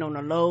on, then on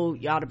the low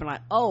y'all would have been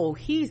like, oh,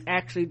 he's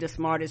actually the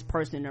smartest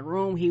person in the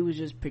room, he was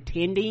just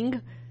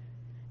pretending.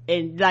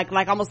 And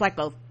like almost like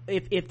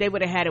if they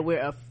would have had it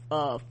where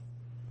a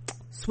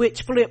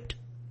switch flipped,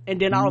 and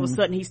then all of a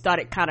sudden he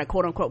started kind of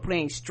quote unquote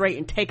playing straight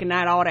and taking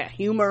out all that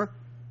humor,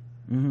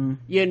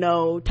 you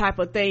know, type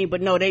of thing.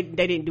 But no, they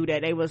didn't do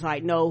that. They was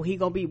like, no, we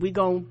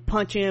gonna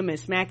punch him and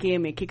smack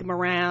him and kick him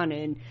around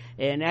and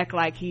act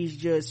like he's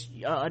just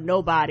a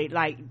nobody.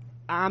 Like,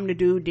 I'm the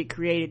dude that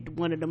created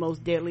one of the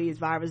most deadliest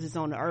viruses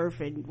on the earth,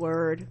 and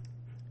word.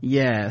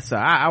 Yeah, so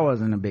I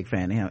wasn't a big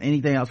fan of him.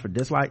 Anything else for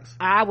dislikes?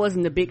 I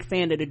wasn't a big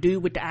fan of the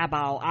dude with the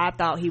eyeball. I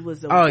thought he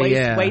was a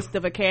waste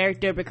of a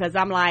character, because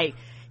I'm like,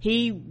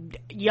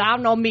 y'all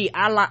know me,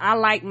 I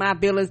like my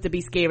villains to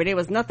be scary. There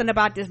was nothing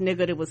about this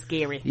nigga that was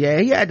scary.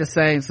 Yeah, he had the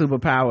same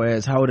superpower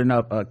as holding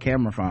up a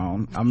camera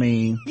phone. I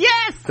mean,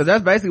 yes, because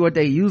that's basically what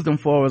they used him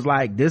for, was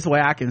like, this way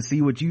I can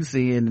see what you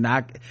see, and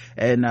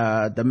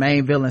the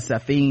main villain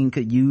Safine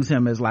could use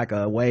him as like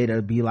a way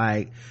to be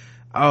like,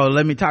 oh,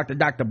 let me talk to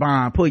Dr.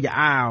 Bond, pull your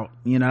eye out,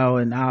 you know.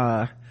 And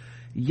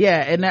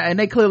and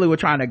they clearly were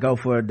trying to go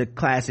for the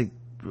classic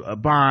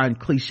Bond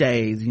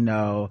cliches, you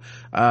know,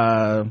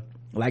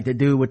 like the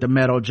dude with the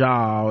metal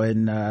jaw,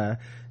 and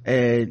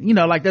you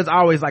know, like there's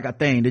always like a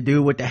thing, the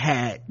dude with the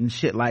hat and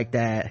shit like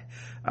that.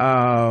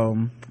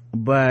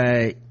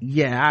 But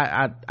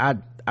yeah,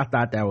 I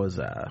thought that was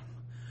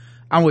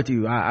I'm with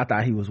you. I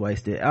thought he was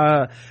wasted.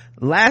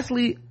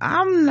 Lastly,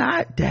 I'm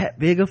not that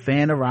big a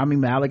fan of Rami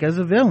Malek as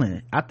a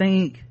villain. I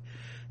think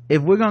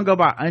if we're gonna go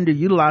by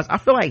underutilized, I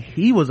feel like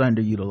he was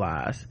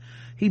underutilized.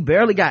 He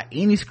barely got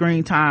any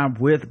screen time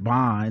with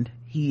Bond.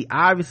 He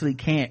obviously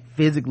can't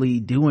physically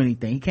do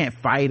anything. He can't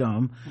fight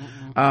him,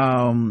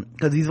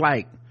 cause he's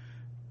like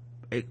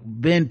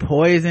been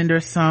poisoned or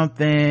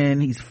something.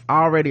 He's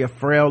already a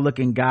frail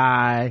looking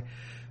guy.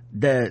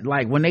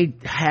 Like when they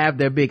have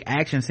their big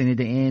action scene at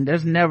the end,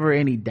 there's never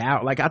any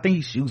doubt. Like, I think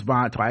he shoots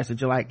Bond twice,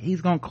 but you're like, he's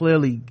gonna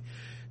clearly,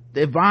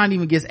 if Bond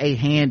even gets a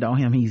hand on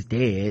him, he's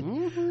dead.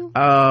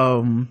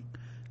 I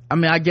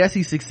mean, I guess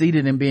he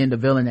succeeded in being the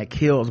villain that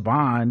kills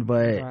Bond,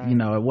 but you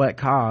know, at what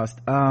cost?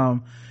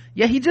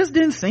 Yeah, he just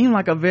didn't seem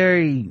like a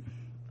very,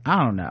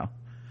 I don't know,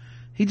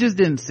 he just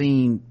didn't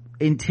seem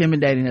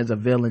intimidating as a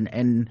villain.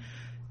 And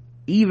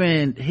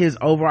even his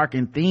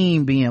overarching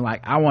theme being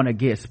like, I want to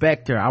get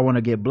Spectre, I want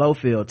to get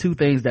Blofeld, two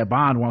things that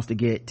Bond wants to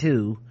get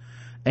too,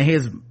 and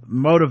his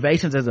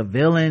motivations as a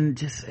villain,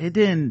 just, it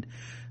didn't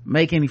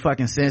make any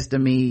fucking sense to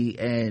me.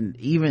 And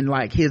even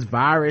like his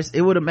virus, it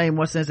would have made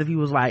more sense if he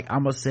was like,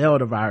 I'm gonna sell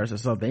the virus or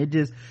something. It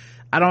just,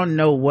 I don't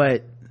know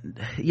what.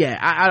 Yeah,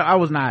 I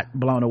was not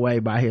blown away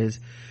by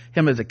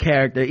him as a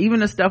character.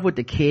 Even the stuff with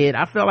the kid,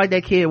 I felt like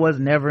that kid was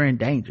never in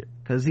danger,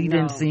 because he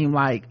didn't seem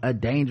like a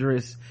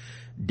dangerous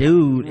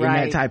dude in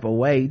that type of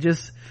way.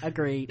 Just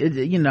agreed.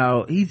 You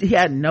know, he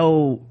had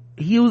no,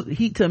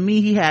 to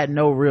me, he had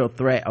no real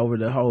threat over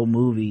the whole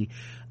movie,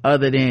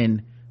 other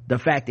than the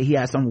fact that he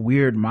had some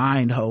weird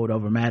mind hold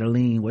over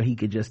Madeline, where he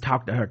could just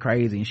talk to her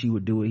crazy and she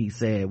would do what he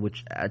said,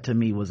 which to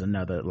me was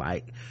another,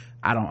 like,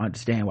 I don't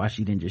understand why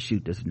she didn't just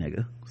shoot this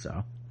nigga.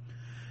 So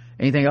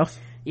anything else?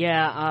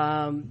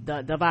 Yeah,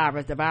 the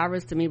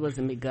virus to me was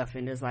a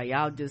MacGuffin. It's like,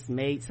 y'all just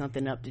made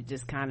something up to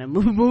just kind of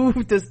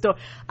move the story.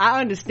 I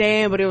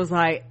understand, but it was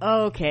like,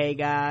 okay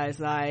guys,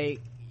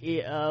 like,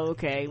 yeah,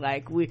 okay,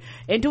 like,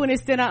 and to an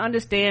extent I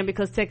understand,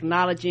 because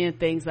technology and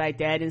things like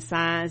that and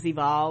science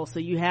evolved, so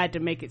you had to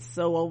make it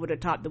so over the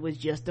top that was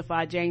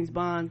justify James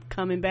Bond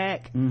coming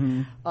back.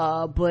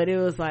 But it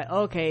was like,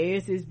 okay,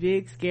 it's this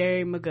big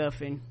scary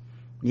MacGuffin.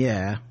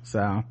 Yeah,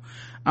 so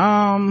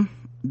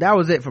that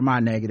was it for my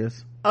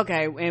negatives.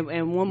 Okay,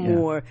 and one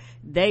more.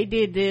 They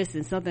did this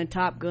and something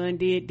Top Gun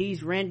did.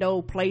 These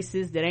rando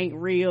places that ain't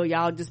real,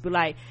 y'all just be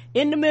like,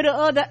 in the middle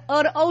of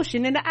the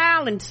ocean, in the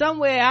island,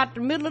 somewhere out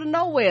the middle of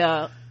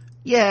nowhere.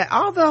 Yeah,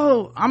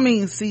 although, I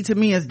mean, see, to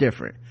me it's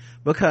different.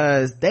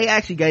 Because they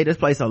actually gave this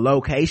place a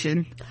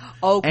location.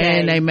 Okay.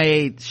 And they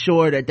made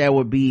sure that there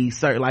would be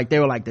certain, like, they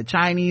were like the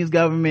Chinese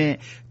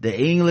government, the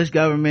English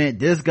government,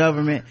 this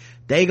government.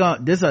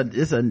 It's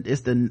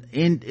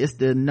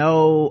the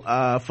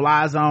no,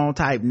 fly zone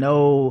type,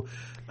 no,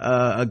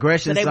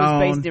 aggression zone. So they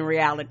was based in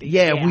reality.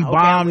 Yeah, we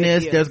bomb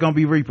this, there's gonna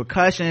be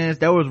repercussions.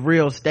 There was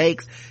real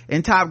stakes.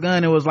 In Top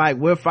Gun, it was like,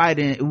 we're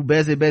fighting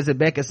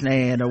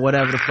Uzbekistan or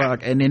whatever the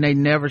fuck, and then they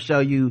never show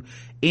you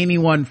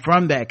anyone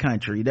from that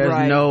country. There's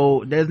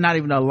there's not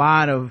even a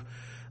line of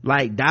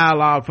like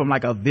dialogue from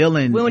like a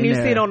villain. We don't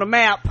even see it on the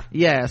map.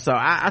 Yeah, so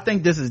I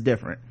think this is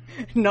different.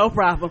 No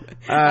problem.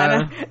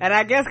 And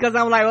I guess because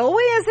I'm like, well,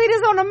 we didn't see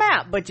this on the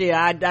map. But yeah,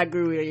 I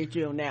agree with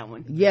you on that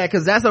one. Yeah,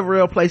 because that's a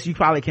real place you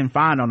probably can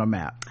find on a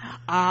map.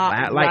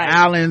 Like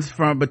islands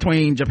from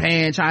between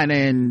Japan, China,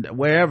 and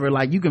wherever.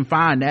 Like, you can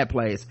find that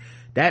place.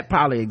 That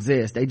probably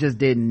exists. They just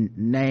didn't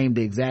name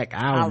the exact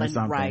island or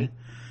something. Right.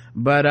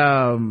 But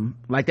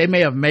like, they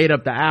may have made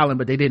up the island,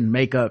 but they didn't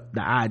make up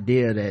the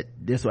idea that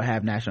this would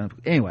have national.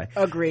 Anyway,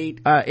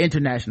 agreed.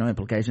 International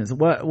implications.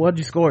 What'd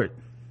you score it?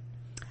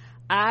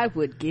 I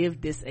would give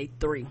this a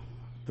 3.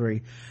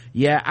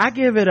 Yeah, I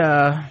give it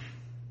a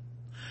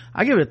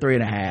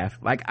 3.5.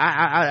 Like,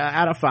 I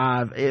out of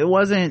 5. It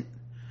wasn't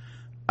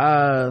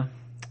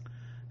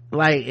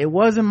like, it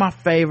wasn't my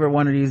favorite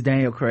one of these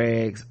Daniel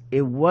Craig's.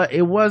 It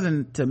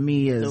wasn't to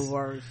me as the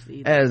worst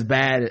either. As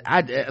bad.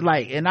 I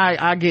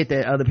get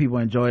that other people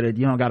enjoyed it.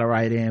 You don't gotta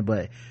write in,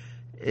 but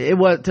it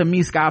was, to me,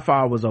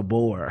 Skyfall was a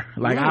bore.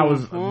 Like, I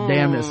was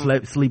damn near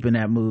sleep in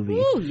that movie.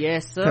 Ooh,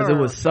 yes sir, because it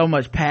was so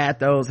much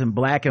pathos and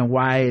black and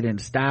white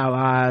and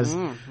stylized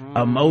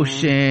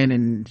emotion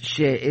and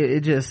shit.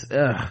 It just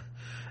yeah,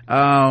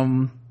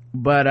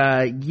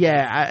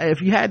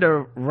 if you had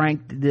to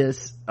rank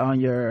this on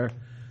your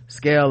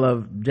scale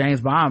of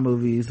James Bond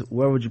movies,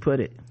 where would you put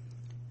it?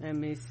 Let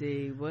me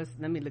see.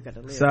 Let me look at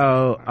the list.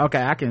 So,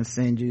 okay, I can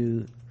send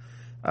you,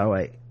 oh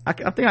wait, I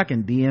think I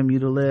can DM you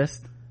the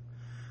list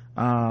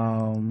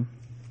on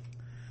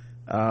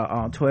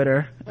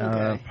Twitter.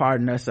 Okay.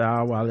 Pardon us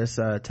all while this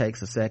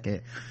takes a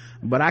second,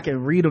 but I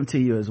can read them to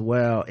you as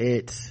well.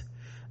 It's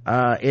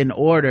in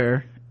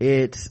order.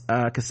 It's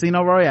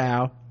Casino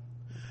Royale,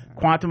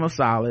 Quantum of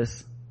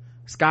Solace,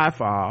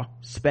 Skyfall,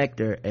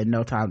 Spectre, and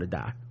No Time to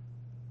Die.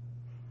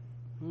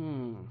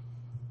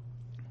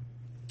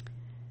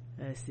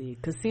 Let's see.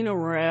 Casino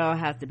Royale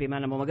has to be my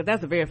number one, because that's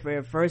the very,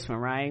 very first one,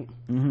 right?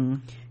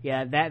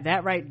 Yeah,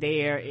 that right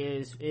there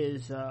is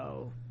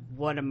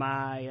one of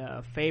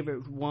my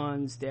favorite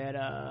ones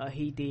that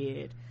he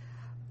did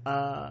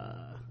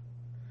out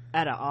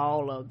of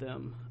all of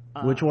them.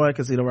 Which one?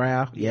 Casino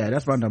Royale? Yeah,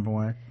 that's my number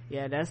one.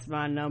 Yeah, that's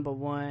my number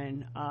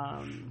one.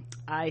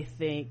 I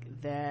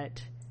think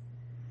that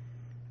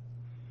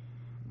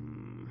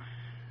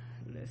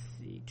let's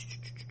see,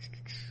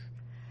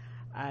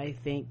 I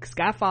think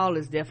Skyfall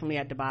is definitely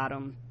at the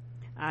bottom.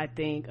 I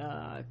think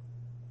No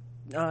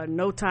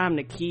Time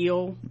to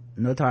Kill,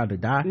 No Time to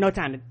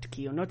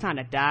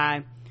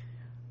Die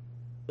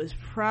was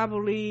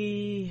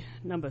probably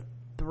number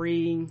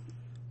 3.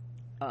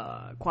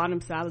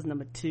 Quantum Solace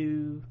number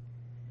 2,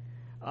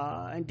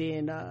 and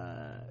then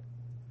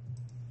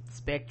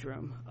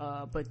Spectrum.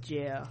 But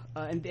yeah,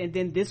 and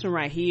then this one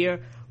right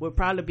here would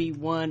probably be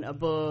one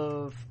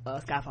above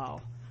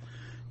Skyfall.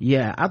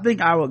 Yeah, I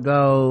think I would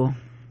go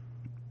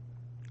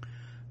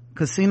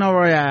Casino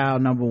Royale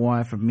number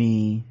 1 for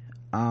me.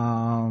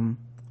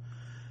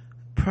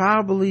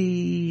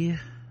 Probably,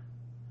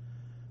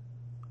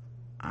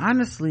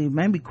 honestly,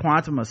 maybe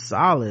Quantum of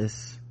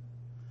Solace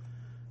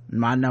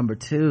my number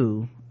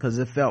 2, because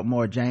it felt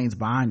more James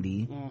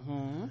Bondy.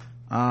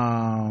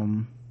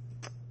 And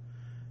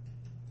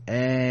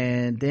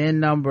then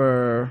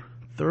number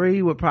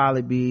 3 would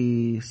probably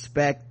be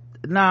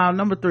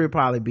number 3 would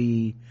probably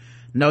be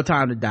No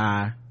Time to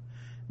Die.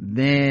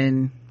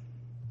 Then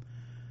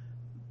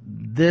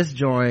this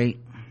joint,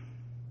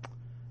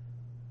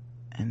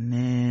 and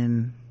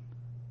then,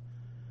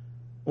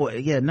 well,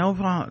 yeah, No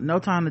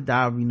Time to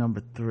Die would be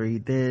number 3.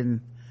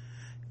 Then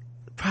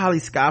probably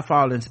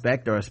Skyfall and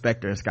Spectre, or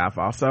Spectre and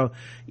Skyfall. So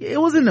it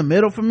was in the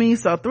middle for me.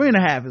 So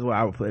 3.5 is where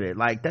I would put it.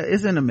 Like, that,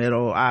 it's in the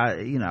middle.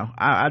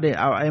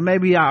 And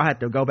maybe I'll have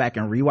to go back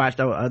and rewatch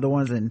those other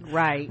ones and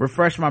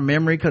refresh my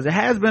memory, because it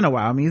has been a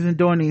while. I mean, he's been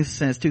doing these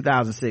since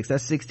 2006.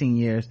 That's 16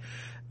 years.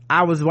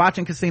 I was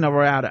watching Casino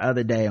Royale the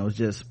other day and was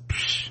just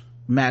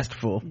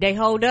masterful. They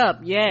hold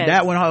up. Yes,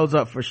 that one holds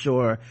up for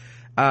sure.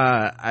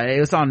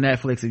 It's on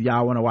Netflix if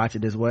y'all want to watch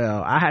it as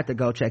well. I had to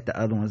go check the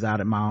other ones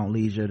out at my own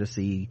leisure to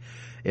see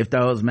if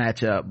those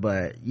match up,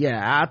 but yeah,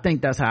 I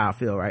think that's how I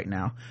feel right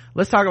now.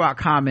 Let's talk about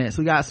comments.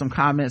 We got some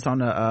comments on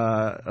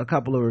a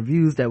couple of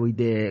reviews that we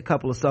did, a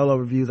couple of solo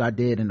reviews I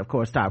did, and of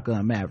course Top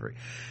Gun Maverick.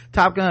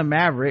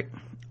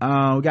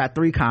 We got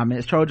 3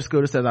 comments. Trojan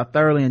Scooter says, I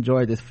thoroughly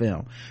enjoyed this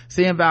film.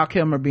 Seeing Val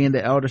Kilmer being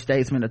the elder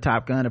statesman of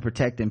Top Gun and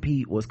protecting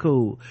Pete was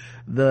cool.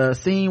 The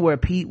scene where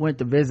Pete went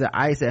to visit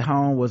Ice at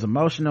home was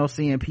emotional.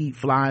 Seeing Pete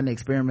flying the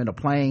experimental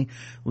plane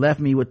left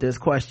me with this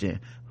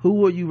question.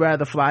 Who would you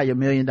rather fly your $1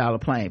 million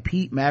plane?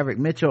 Pete Maverick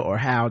Mitchell or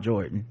Hal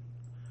Jordan?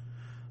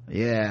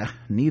 Yeah,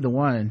 neither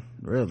one,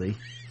 really.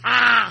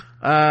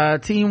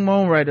 Team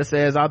Moonrader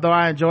says, although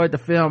I enjoyed the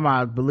film,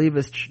 I believe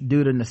it's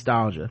due to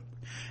nostalgia.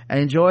 I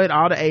enjoyed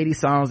all the 80s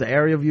songs, the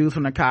aerial views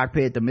from the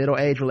cockpit, the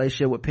middle-aged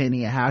relationship with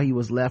Penny and how he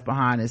was left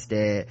behind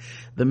instead.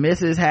 The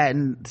missus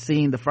hadn't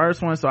seen the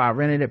first one, so I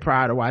rented it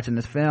prior to watching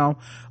this film.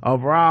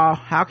 Overall,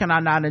 how can I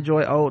not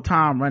enjoy old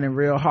Tom running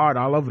real hard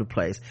all over the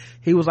place?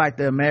 He was like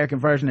the American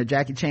version of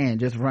Jackie Chan,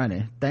 just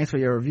running. Thanks for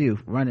your review.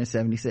 Running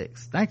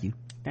 76. Thank you.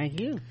 Thank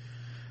you.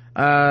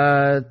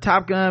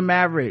 Top Gun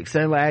Maverick,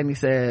 Sandler Agnew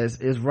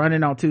says, is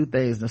running on 2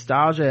 things,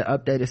 nostalgia and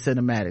updated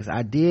cinematics.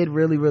 I did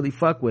really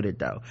fuck with it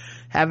though.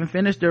 Having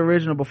finished the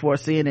original before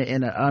seeing it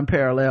in an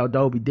unparalleled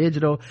Dolby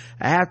Digital,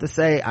 I have to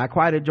say I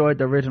quite enjoyed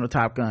the original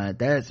Top Gun.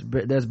 There's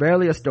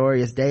barely a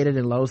story, it's dated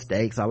and low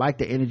stakes. I like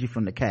the energy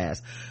from the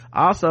cast.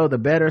 Also, the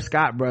better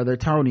Scott brother,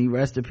 Tony,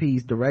 rest in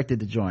peace, directed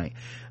the joint.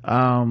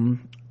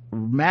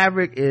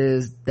 Maverick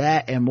is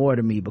that and more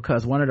to me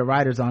because one of the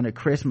writers on it,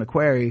 Chris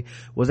McQuarrie,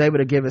 was able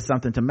to give it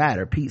something to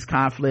matter. Pete's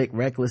conflict,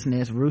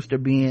 recklessness, Rooster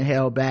being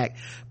held back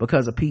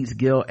because of Pete's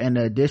guilt, and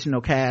the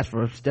additional cast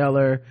for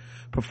stellar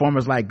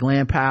performers like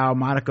Glenn Powell,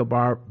 Monica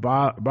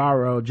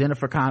Barrow,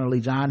 Jennifer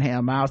Connelly, John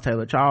Hamm, Miles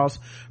Taylor, Charles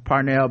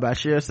Parnell,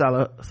 Bashir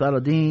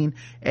Saladin,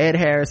 Ed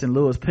Harris, and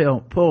Louis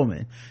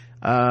Pullman.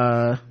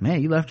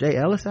 Man, you left Jay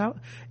Ellis out.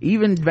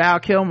 Even Val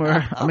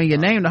Kilmer, I mean, you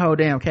named the whole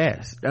damn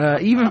cast.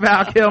 Even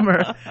Val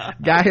Kilmer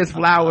got his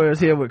flowers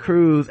here with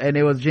Cruise, and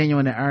it was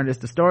genuine and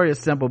earnest. The story is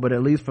simple, but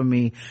at least for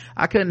me,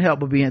 I couldn't help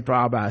but be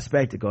enthralled by a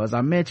spectacle. As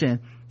I mentioned,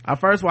 I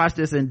first watched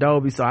this in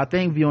Dolby, so I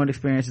think viewing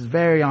experiences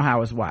vary on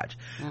how it's watched.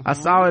 I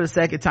saw it a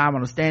second time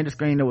on a standard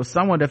screen that was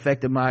somewhat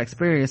affected my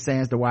experience,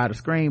 sans the wider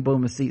screen,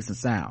 booming seats and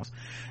sounds.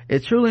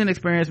 It's truly an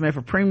experience made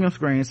for premium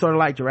screens, sort of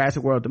like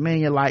Jurassic World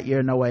Dominion,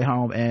 Lightyear, No Way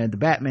Home, and The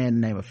Batman, to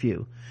name a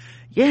few.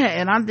 Yeah,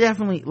 and I'm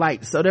definitely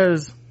like, so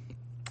there's,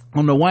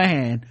 on the one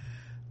hand,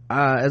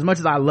 as much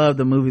as I love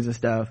the movies and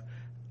stuff,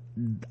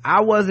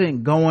 I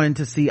wasn't going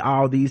to see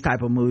all these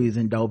type of movies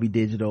in Dolby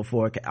Digital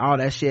 4K, all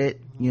that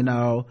shit, you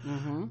know.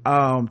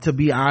 To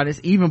be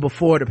honest, even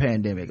before the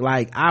pandemic,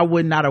 like I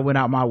would not have went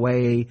out my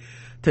way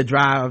to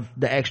drive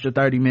the extra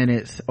 30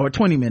 minutes or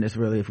 20 minutes,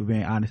 really, if we're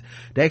being honest,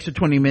 the extra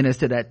 20 minutes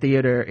to that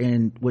theater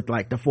in with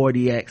like the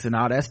 4DX and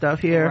all that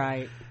stuff here.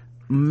 Right.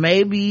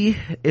 Maybe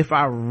if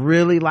I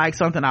really like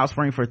something, I'll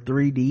spring for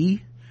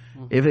 3D.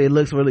 If it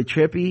looks really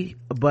trippy,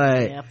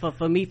 but yeah,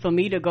 for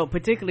me to go,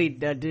 particularly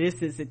the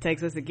distance it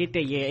takes us to get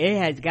there, yeah, it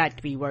has got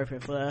to be worth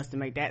it for us to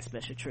make that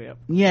special trip.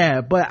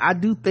 Yeah, but I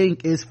do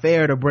think it's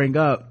fair to bring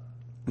up,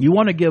 you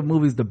want to give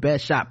movies the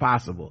best shot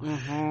possible,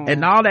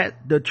 and all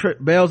that, the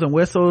bells and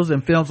whistles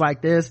and films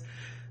like this,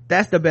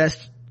 that's the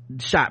best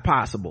shot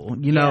possible,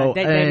 you know.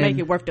 They make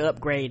it worth the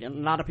upgrade, and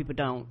a lot of people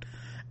don't.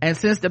 And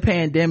since the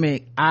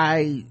pandemic,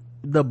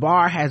 the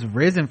bar has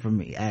risen for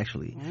me,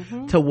 actually,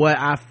 to what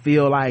I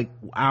feel like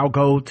I'll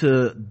go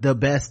to the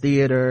best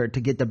theater to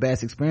get the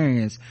best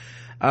experience.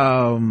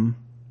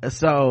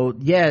 So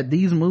yeah,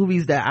 these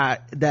movies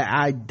that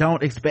I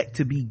don't expect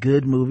to be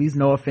good movies,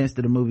 no offense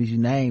to the movies you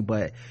name,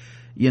 but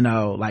you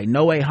know, like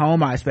No Way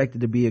Home, I expect it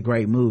to be a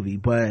great movie,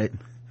 but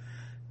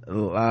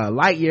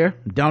Lightyear,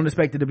 don't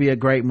expect it to be a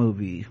great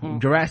movie.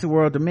 Jurassic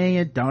World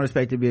Dominion, don't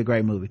expect it to be a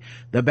great movie.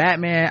 The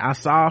Batman I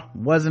saw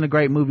wasn't a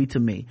great movie to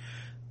me.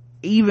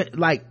 Even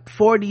like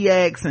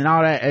 4DX and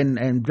all that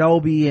and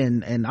Dolby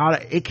and all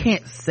that, it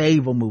can't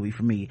save a movie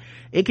for me.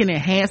 It can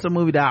enhance a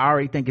movie that I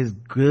already think is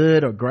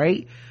good or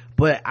great,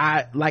 but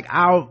I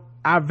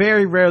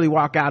very rarely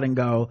walk out and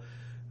go,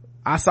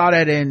 I saw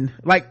that in,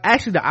 like,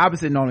 actually the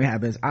opposite normally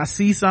happens. I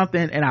see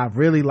something and I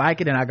really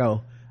like it and I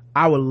go,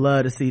 I would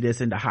love to see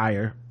this in the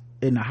higher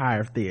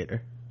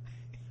theater.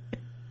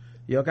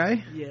 You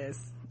okay? Yes.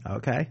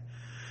 Okay.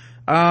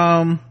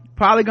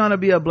 Probably gonna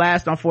be a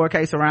blast on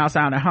 4K surround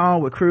sound at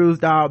home, with Cruise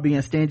Dog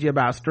being stingy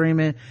about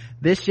streaming.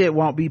 This shit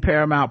won't be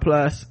Paramount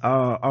Plus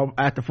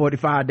after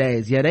 45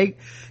 days.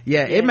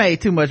 It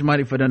made too much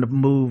money for them to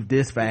move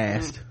this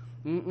fast.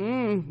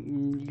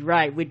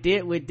 Right, with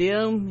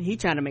them, he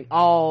trying to make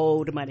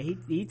all the money.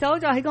 He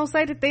told y'all he gonna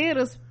say the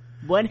theaters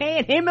one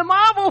hand, him and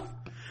Marvel.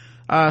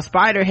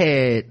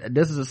 Spiderhead,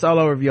 this is a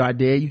solo review I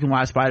did. You can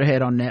watch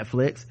Spiderhead on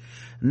Netflix.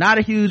 Not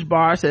a huge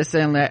bar, says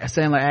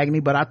Sandler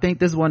Agnew, but I think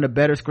this is one of the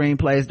better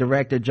screenplays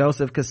director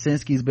Joseph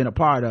Kosinski's been a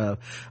part of.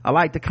 I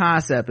like the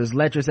concept, as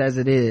lecherous as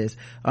it is.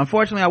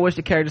 Unfortunately, I wish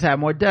the characters had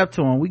more depth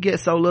to them. We get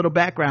so little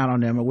background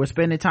on them, and we're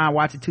spending time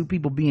watching two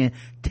people being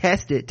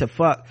tested to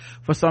fuck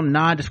for some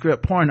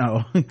nondescript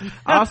porno.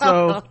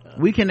 Also,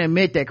 we can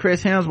admit that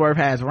Chris Hemsworth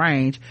has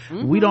range.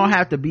 We don't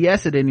have to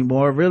BS it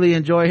anymore. Really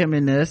enjoy him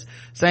in this.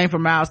 Same for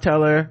Miles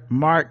Teller,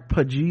 Mark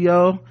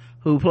Paggio,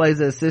 who plays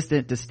the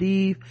assistant to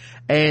Steve,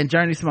 and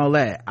Journey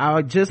Smollett.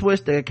 I just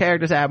wish the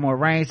characters had more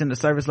range than the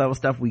surface level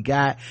stuff we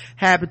got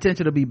had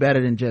potential to be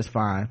better than just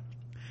fine.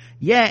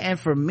 Yeah, and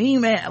for me,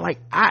 man, like,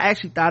 I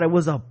actually thought it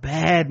was a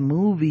bad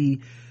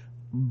movie,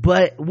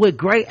 but with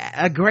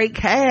a great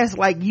cast.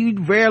 Like,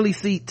 you rarely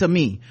see, to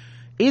me,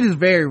 it is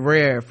very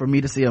rare for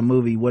me to see a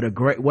movie with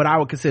what I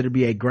would consider to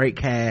be a great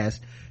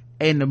cast,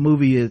 and the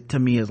movie to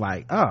me is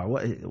like, oh,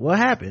 what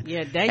happened?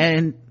 Yeah, that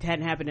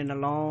hadn't happened in a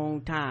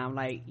long time.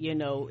 Like, you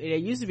know, there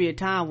used to be a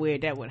time where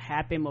that would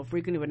happen more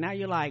frequently, but now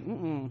you're like,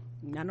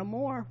 not no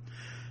more.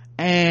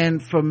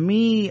 And for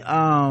me,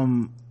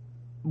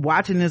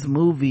 watching this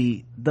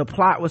movie, the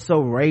plot was so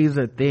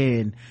razor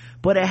thin,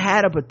 but it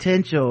had a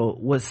potential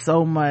with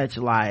so much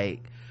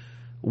like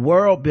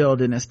world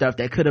building and stuff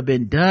that could have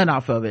been done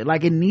off of it.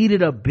 Like, it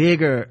needed a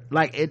bigger,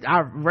 like,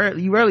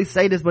 you rarely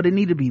say this, but it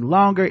needed to be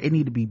longer, it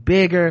needed to be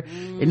bigger,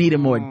 it needed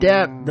more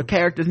depth, the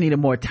characters needed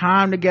more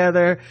time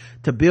together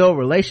to build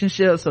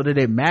relationships so that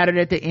it mattered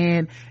at the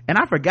end. And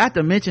I forgot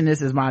to mention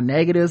this as my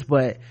negatives,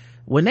 but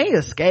when they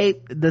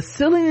escaped, the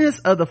silliness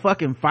of the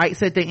fucking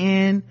fights at the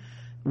end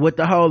with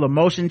the whole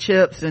emotion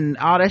chips and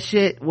all that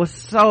shit was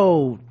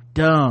so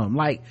dumb.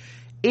 Like,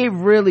 it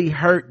really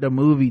hurt the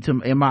movie,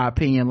 in my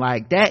opinion.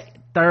 Like, that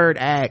third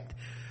act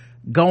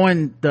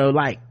going the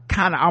like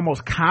kind of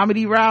almost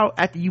comedy route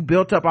after you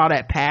built up all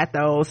that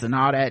pathos and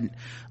all that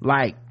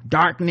like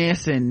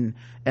darkness and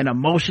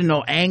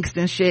emotional angst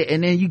and shit,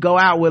 and then you go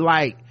out with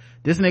like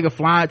this nigga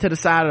flying to the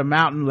side of the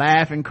mountain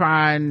laughing,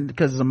 crying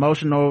because his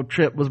emotional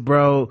trip was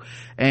broke,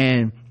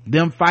 and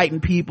them fighting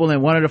people,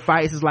 and one of the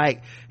fights is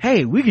like,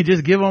 hey, we could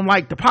just give him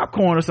like the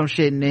popcorn or some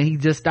shit, and then he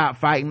just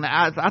stopped fighting.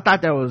 I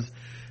thought that was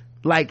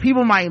like,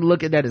 people might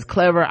look at that as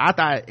clever. I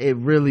thought it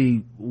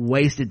really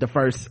wasted the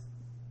first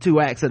 2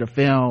 acts of the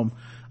film,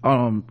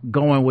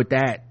 going with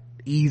that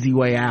easy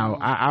way out.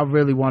 I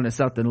really wanted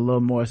something a little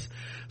more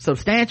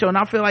substantial, and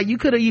I feel like you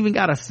could have even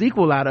got a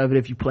sequel out of it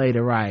if you played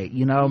it right.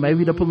 You know,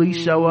 maybe the police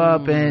show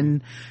up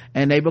and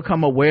they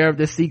become aware of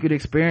this secret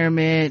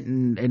experiment,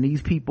 and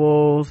these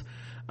people's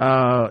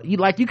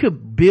you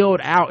could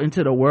build out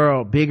into the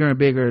world bigger and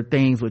bigger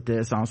things with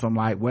this on some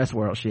like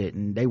Westworld shit,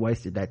 and they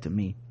wasted that to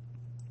me.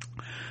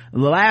 The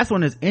last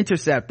one is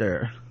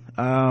Interceptor,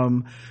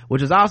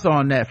 which is also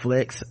on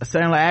Netflix.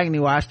 Sandler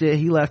Agnew watched it.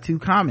 He left 2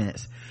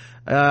 comments.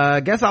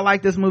 Guess I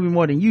like this movie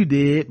more than you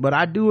did, but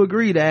I do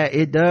agree that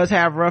it does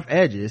have rough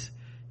edges.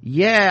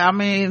 Yeah, I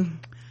mean,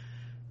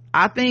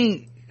 I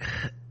think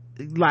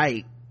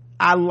like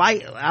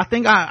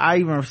I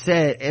even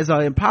said, as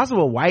an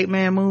Impossible White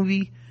Man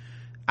movie,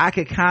 I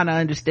could kind of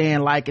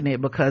understand liking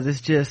it because it's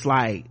just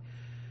like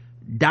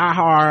Die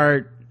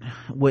Hard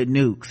with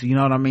nukes, you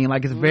know what I mean?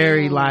 Like, it's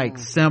very like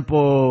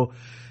simple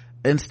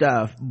and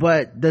stuff,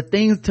 but the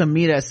things to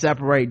me that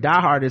separate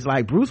Die Hard is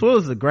like, Bruce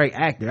Willis is a great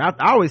actor. I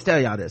always tell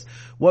y'all this.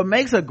 What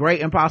makes a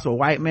great Impossible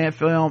White Man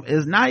film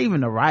is not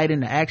even the writing,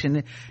 the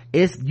action.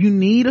 It's, you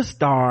need a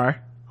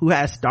star who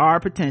has star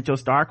potential,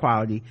 star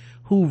quality,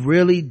 who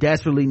really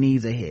desperately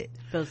needs a hit,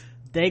 because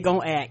they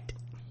gonna act.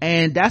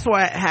 And that's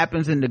what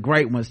happens in the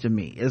great ones to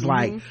me. It's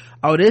like,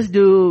 oh, this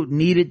dude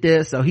needed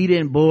this, so he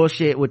didn't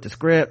bullshit with the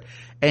script,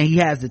 and he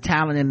has the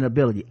talent and the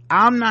ability.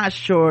 I'm not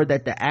sure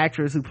that the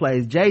actress who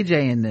plays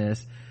JJ in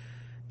this,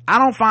 I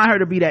don't find her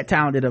to be that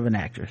talented of an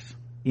actress,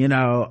 you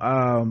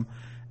know.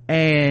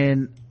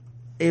 And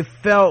it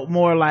felt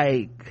more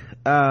like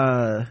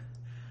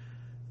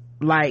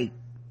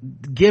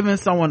giving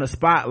someone a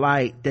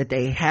spotlight that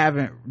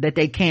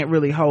they can't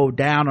really hold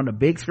down on the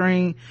big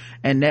screen,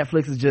 and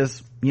Netflix is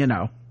just, you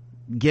know,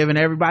 giving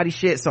everybody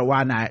shit, so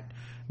why not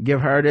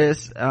give her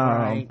this?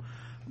 Right.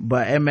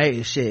 But it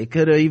made shit,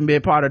 could have even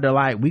been part of the,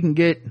 like, we can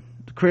get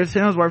Chris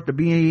Hemsworth to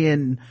be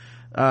in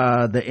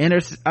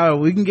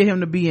we can get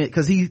him to be in,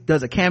 because he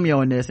does a cameo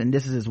in this, and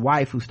this is his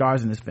wife who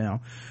stars in this film,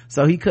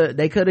 so they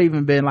could have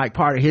even been like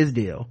part of his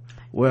deal,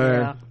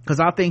 where, because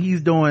I think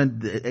he's doing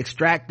the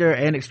Extractor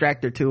and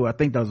Extractor 2, I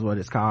think that's what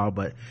it's called,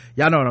 but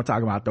y'all know what I'm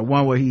talking about, the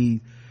one where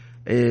he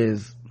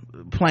is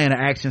playing an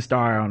action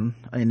star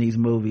in these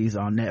movies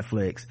on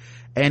Netflix,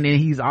 and then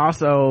he's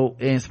also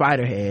in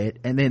Spiderhead,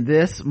 and then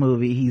this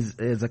movie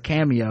is a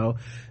cameo,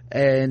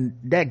 and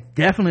that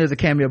definitely is a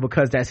cameo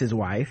because that's his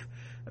wife.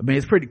 I mean,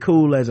 it's pretty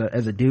cool as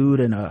a dude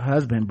and a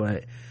husband,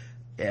 but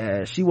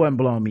she wasn't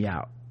blowing me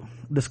out.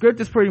 The script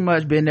has pretty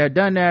much been there,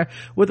 done there,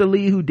 with a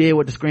lead who did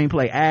what the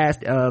screenplay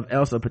asked of,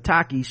 Elsa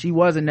Pataki. She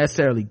wasn't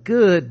necessarily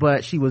good,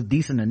 but she was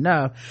decent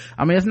enough.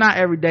 I mean, it's not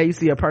every day you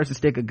see a person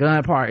stick a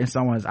gun part in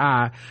someone's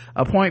eye.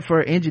 A point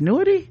for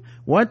ingenuity?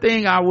 One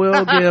thing I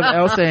will give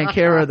Elsa and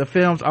Kara, the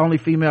film's only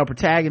female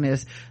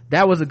protagonist,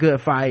 that was a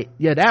good fight.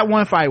 Yeah, that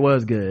one fight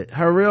was good.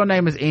 Her real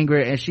name is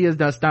Ingrid, and she has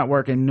done stunt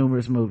work in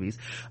numerous movies.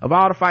 Of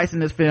all the fights in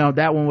this film,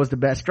 that one was the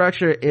best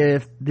structure.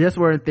 If this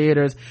were in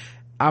theaters,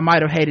 I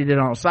might have hated it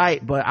on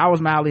site, but I was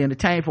mildly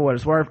entertained for what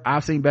it's worth.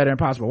 I've seen better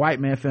Impossible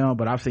White Man film,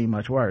 but I've seen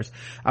much worse.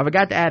 I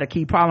forgot to add a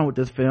key problem with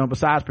this film,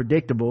 besides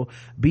predictable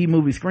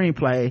B-movie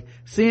screenplay.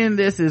 Seeing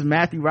this is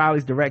Matthew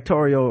Riley's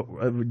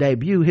directorial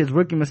debut, his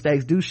rookie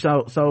mistakes do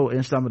show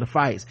in some of the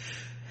fights.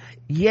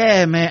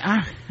 yeah, man,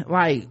 I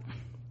like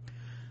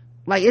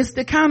it's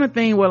the kind of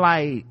thing where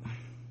like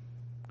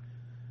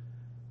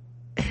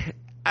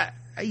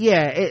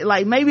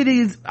like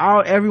maybe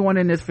everyone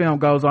in this film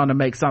goes on to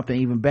make something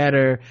even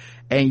better,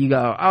 and you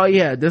go, oh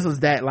yeah, this is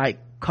that like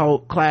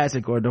cult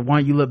classic, or the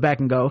one you look back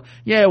and go,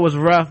 yeah, it was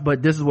rough,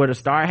 but this is where the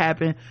start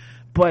happened.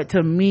 But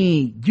to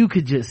me, you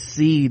could just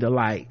see the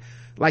like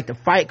the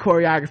fight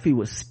choreography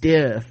was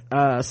stiff,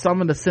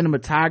 some of the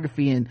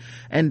cinematography,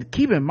 and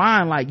keep in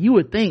mind, like, you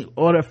would think,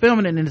 or they're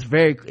filming it in this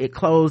very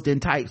closed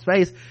and tight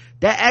space,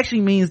 that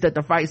actually means that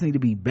the fights need to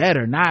be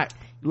better, not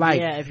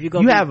like, if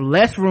you have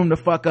less room to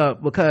fuck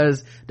up,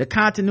 because the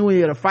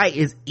continuity of the fight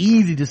is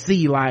easy to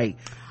see, like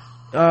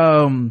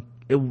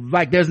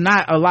like there's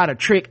not a lot of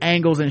trick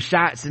angles and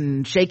shots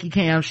and shaky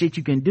cam shit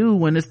you can do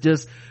when it's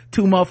just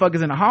two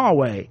motherfuckers in the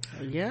hallway.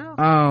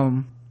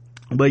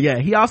 But yeah,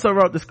 he also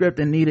wrote the script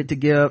and needed to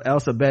give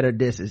Elsa better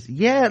disses.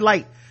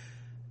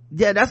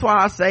 That's why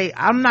I say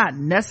I'm not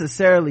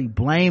necessarily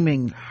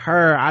blaming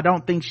her. I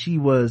don't think she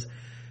was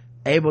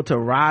able to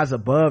rise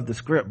above the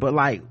script, but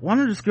like one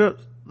of the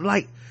scripts,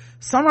 like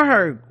some of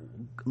her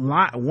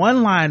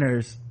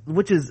one-liners,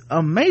 which is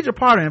a major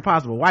part of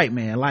Impossible White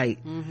Man, like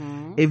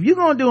if you're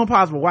gonna do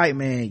Impossible White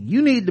Man,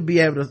 you need to be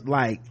able to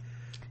like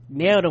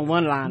nail the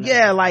one-liner.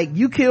 Yeah, like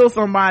you kill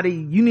somebody,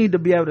 you need to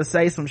be able to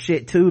say some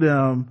shit to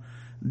them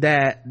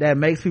that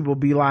makes people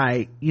be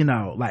like, you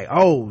know, like,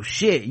 oh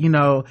shit, you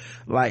know,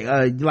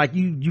 like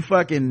you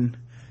fucking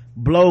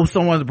blow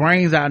someone's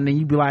brains out and then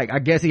you be like, I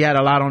guess he had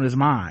a lot on his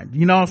mind,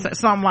 you know,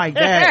 something like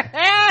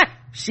that.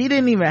 She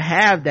didn't even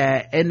have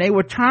that, and they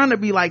were trying to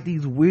be like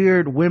these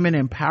weird women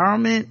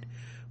empowerment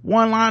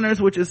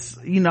one-liners, which is,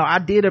 you know, I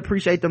did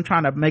appreciate them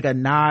trying to make a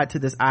nod to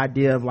this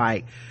idea of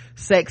like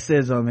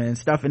sexism and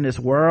stuff in this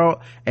world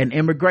and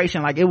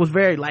immigration. Like, it was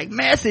very like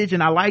message,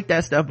 and I like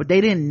that stuff, but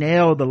they didn't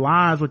nail the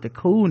lines with the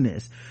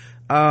coolness.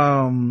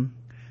 I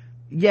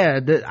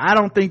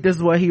don't think this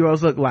is what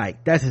heroes look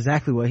like. That's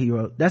exactly what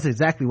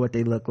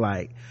they look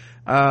like.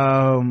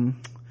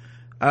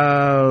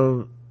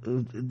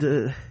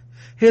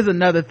 Here's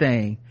another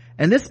thing,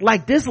 and this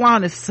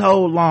line is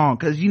so long,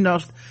 because, you know,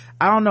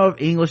 I don't know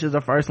if English is a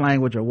first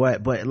language or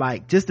what, but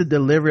like just the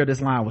delivery of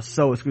this line was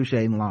so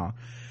excruciating long.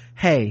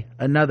 Hey,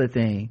 another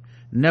thing,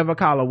 never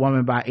call a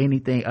woman by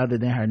anything other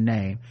than her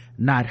name,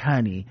 not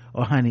honey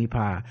or honey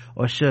pie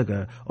or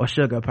sugar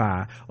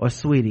pie or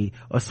sweetie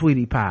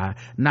pie,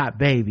 not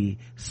baby,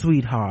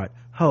 sweetheart,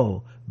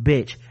 hoe,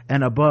 bitch,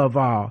 and above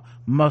all,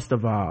 most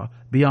of all,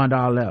 beyond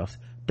all else,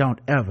 don't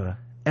ever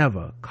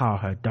call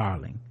her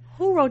darling.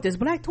 Who wrote this?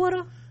 Black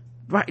Twitter?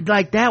 Right,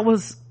 like that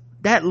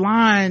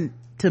line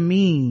to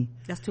me,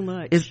 that's too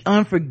much. It's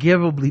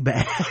unforgivably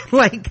bad.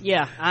 Like,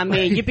 yeah, I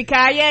mean,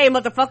 yippee-ki-yay,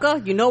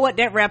 motherfucker. You know what?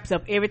 That wraps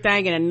up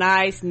everything in a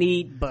nice,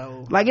 neat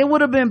bow. Like, it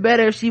would have been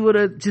better if she would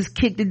have just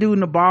kicked the dude in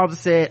the balls and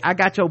said, I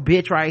got your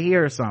bitch right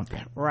here, or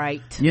something.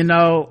 Right. You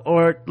know,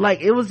 or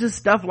like, it was just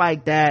stuff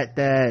like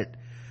that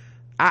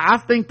I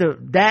think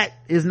that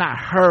is not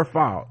her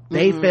fault.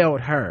 They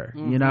failed her,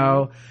 you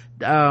know.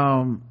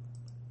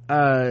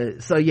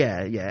 So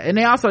yeah, and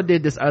they also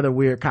did this other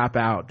weird cop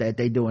out that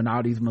they do in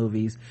all these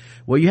movies,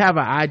 where you have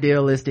an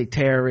idealistic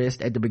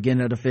terrorist at the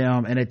beginning of the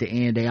film, and at the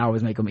end they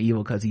always make him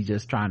evil because he's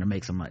just trying to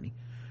make some money,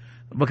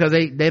 because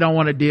they don't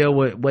want to deal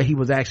with what he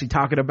was actually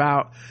talking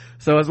about.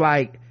 So it's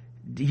like,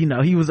 you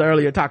know, he was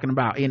earlier talking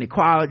about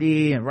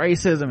inequality and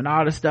racism and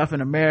all this stuff in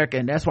America,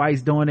 and that's why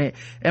he's doing it,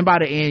 and by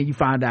the end you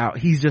find out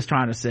he's just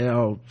trying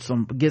to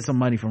get some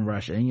money from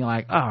Russia, and you're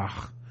like,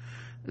 oh,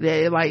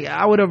 like,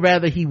 I would have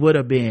rather he would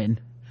have been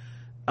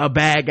a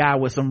bad guy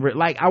with some,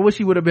 like, I wish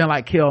he would have been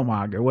like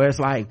Killmonger, where it's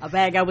like a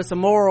bad guy with some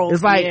morals.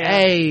 It's like,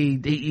 hey,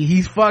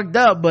 he's fucked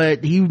up,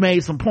 but he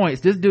made some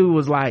points. This dude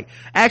was like,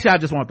 actually, I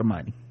just want the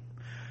money.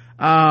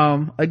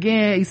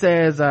 Again, he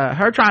says,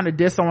 her trying to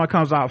diss someone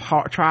comes off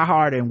try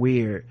hard and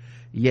weird.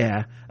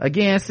 Yeah,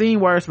 again, seen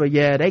worse, but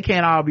yeah, they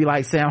can't all be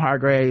like Sam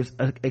Hargrave's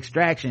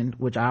Extraction,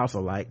 which I also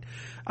liked,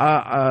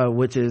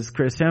 which is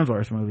Chris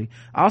Hemsworth's movie.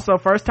 Also,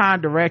 first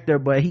time director,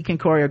 but he can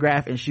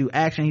choreograph and shoot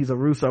action. He's a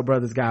Russo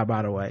brothers guy,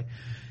 by the way.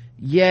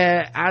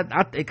 Yeah,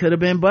 it could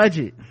have been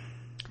budget,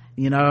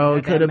 you know.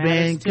 It could have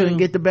been, couldn't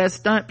get the best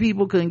stunt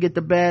people, couldn't get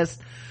the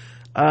best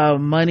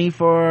money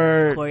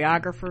for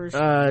choreographers,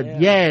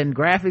 and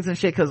graphics and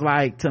shit, because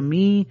like, to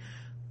me,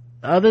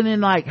 other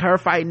than like her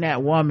fighting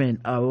that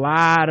woman, a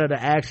lot of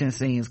the action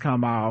scenes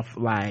come off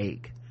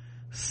like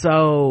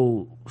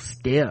so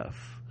stiff.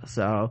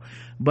 So,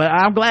 but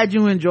I'm glad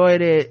you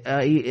enjoyed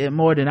it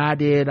more than I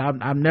did.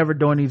 I'm never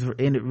doing these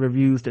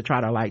reviews to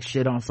try to like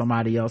shit on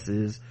somebody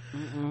else's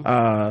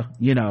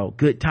you know,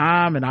 good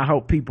time, and I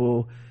hope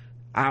people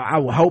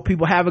I hope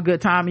people have a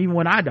good time even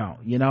when I don't,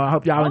 you know. I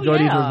hope y'all enjoy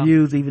these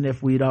reviews even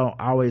if we don't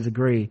always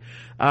agree.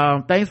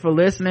 Thanks for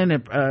listening,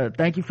 and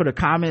thank you for the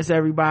comments,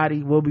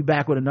 everybody. We'll be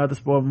back with another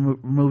sport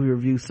movie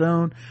review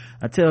soon.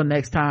 Until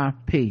next time,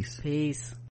 peace.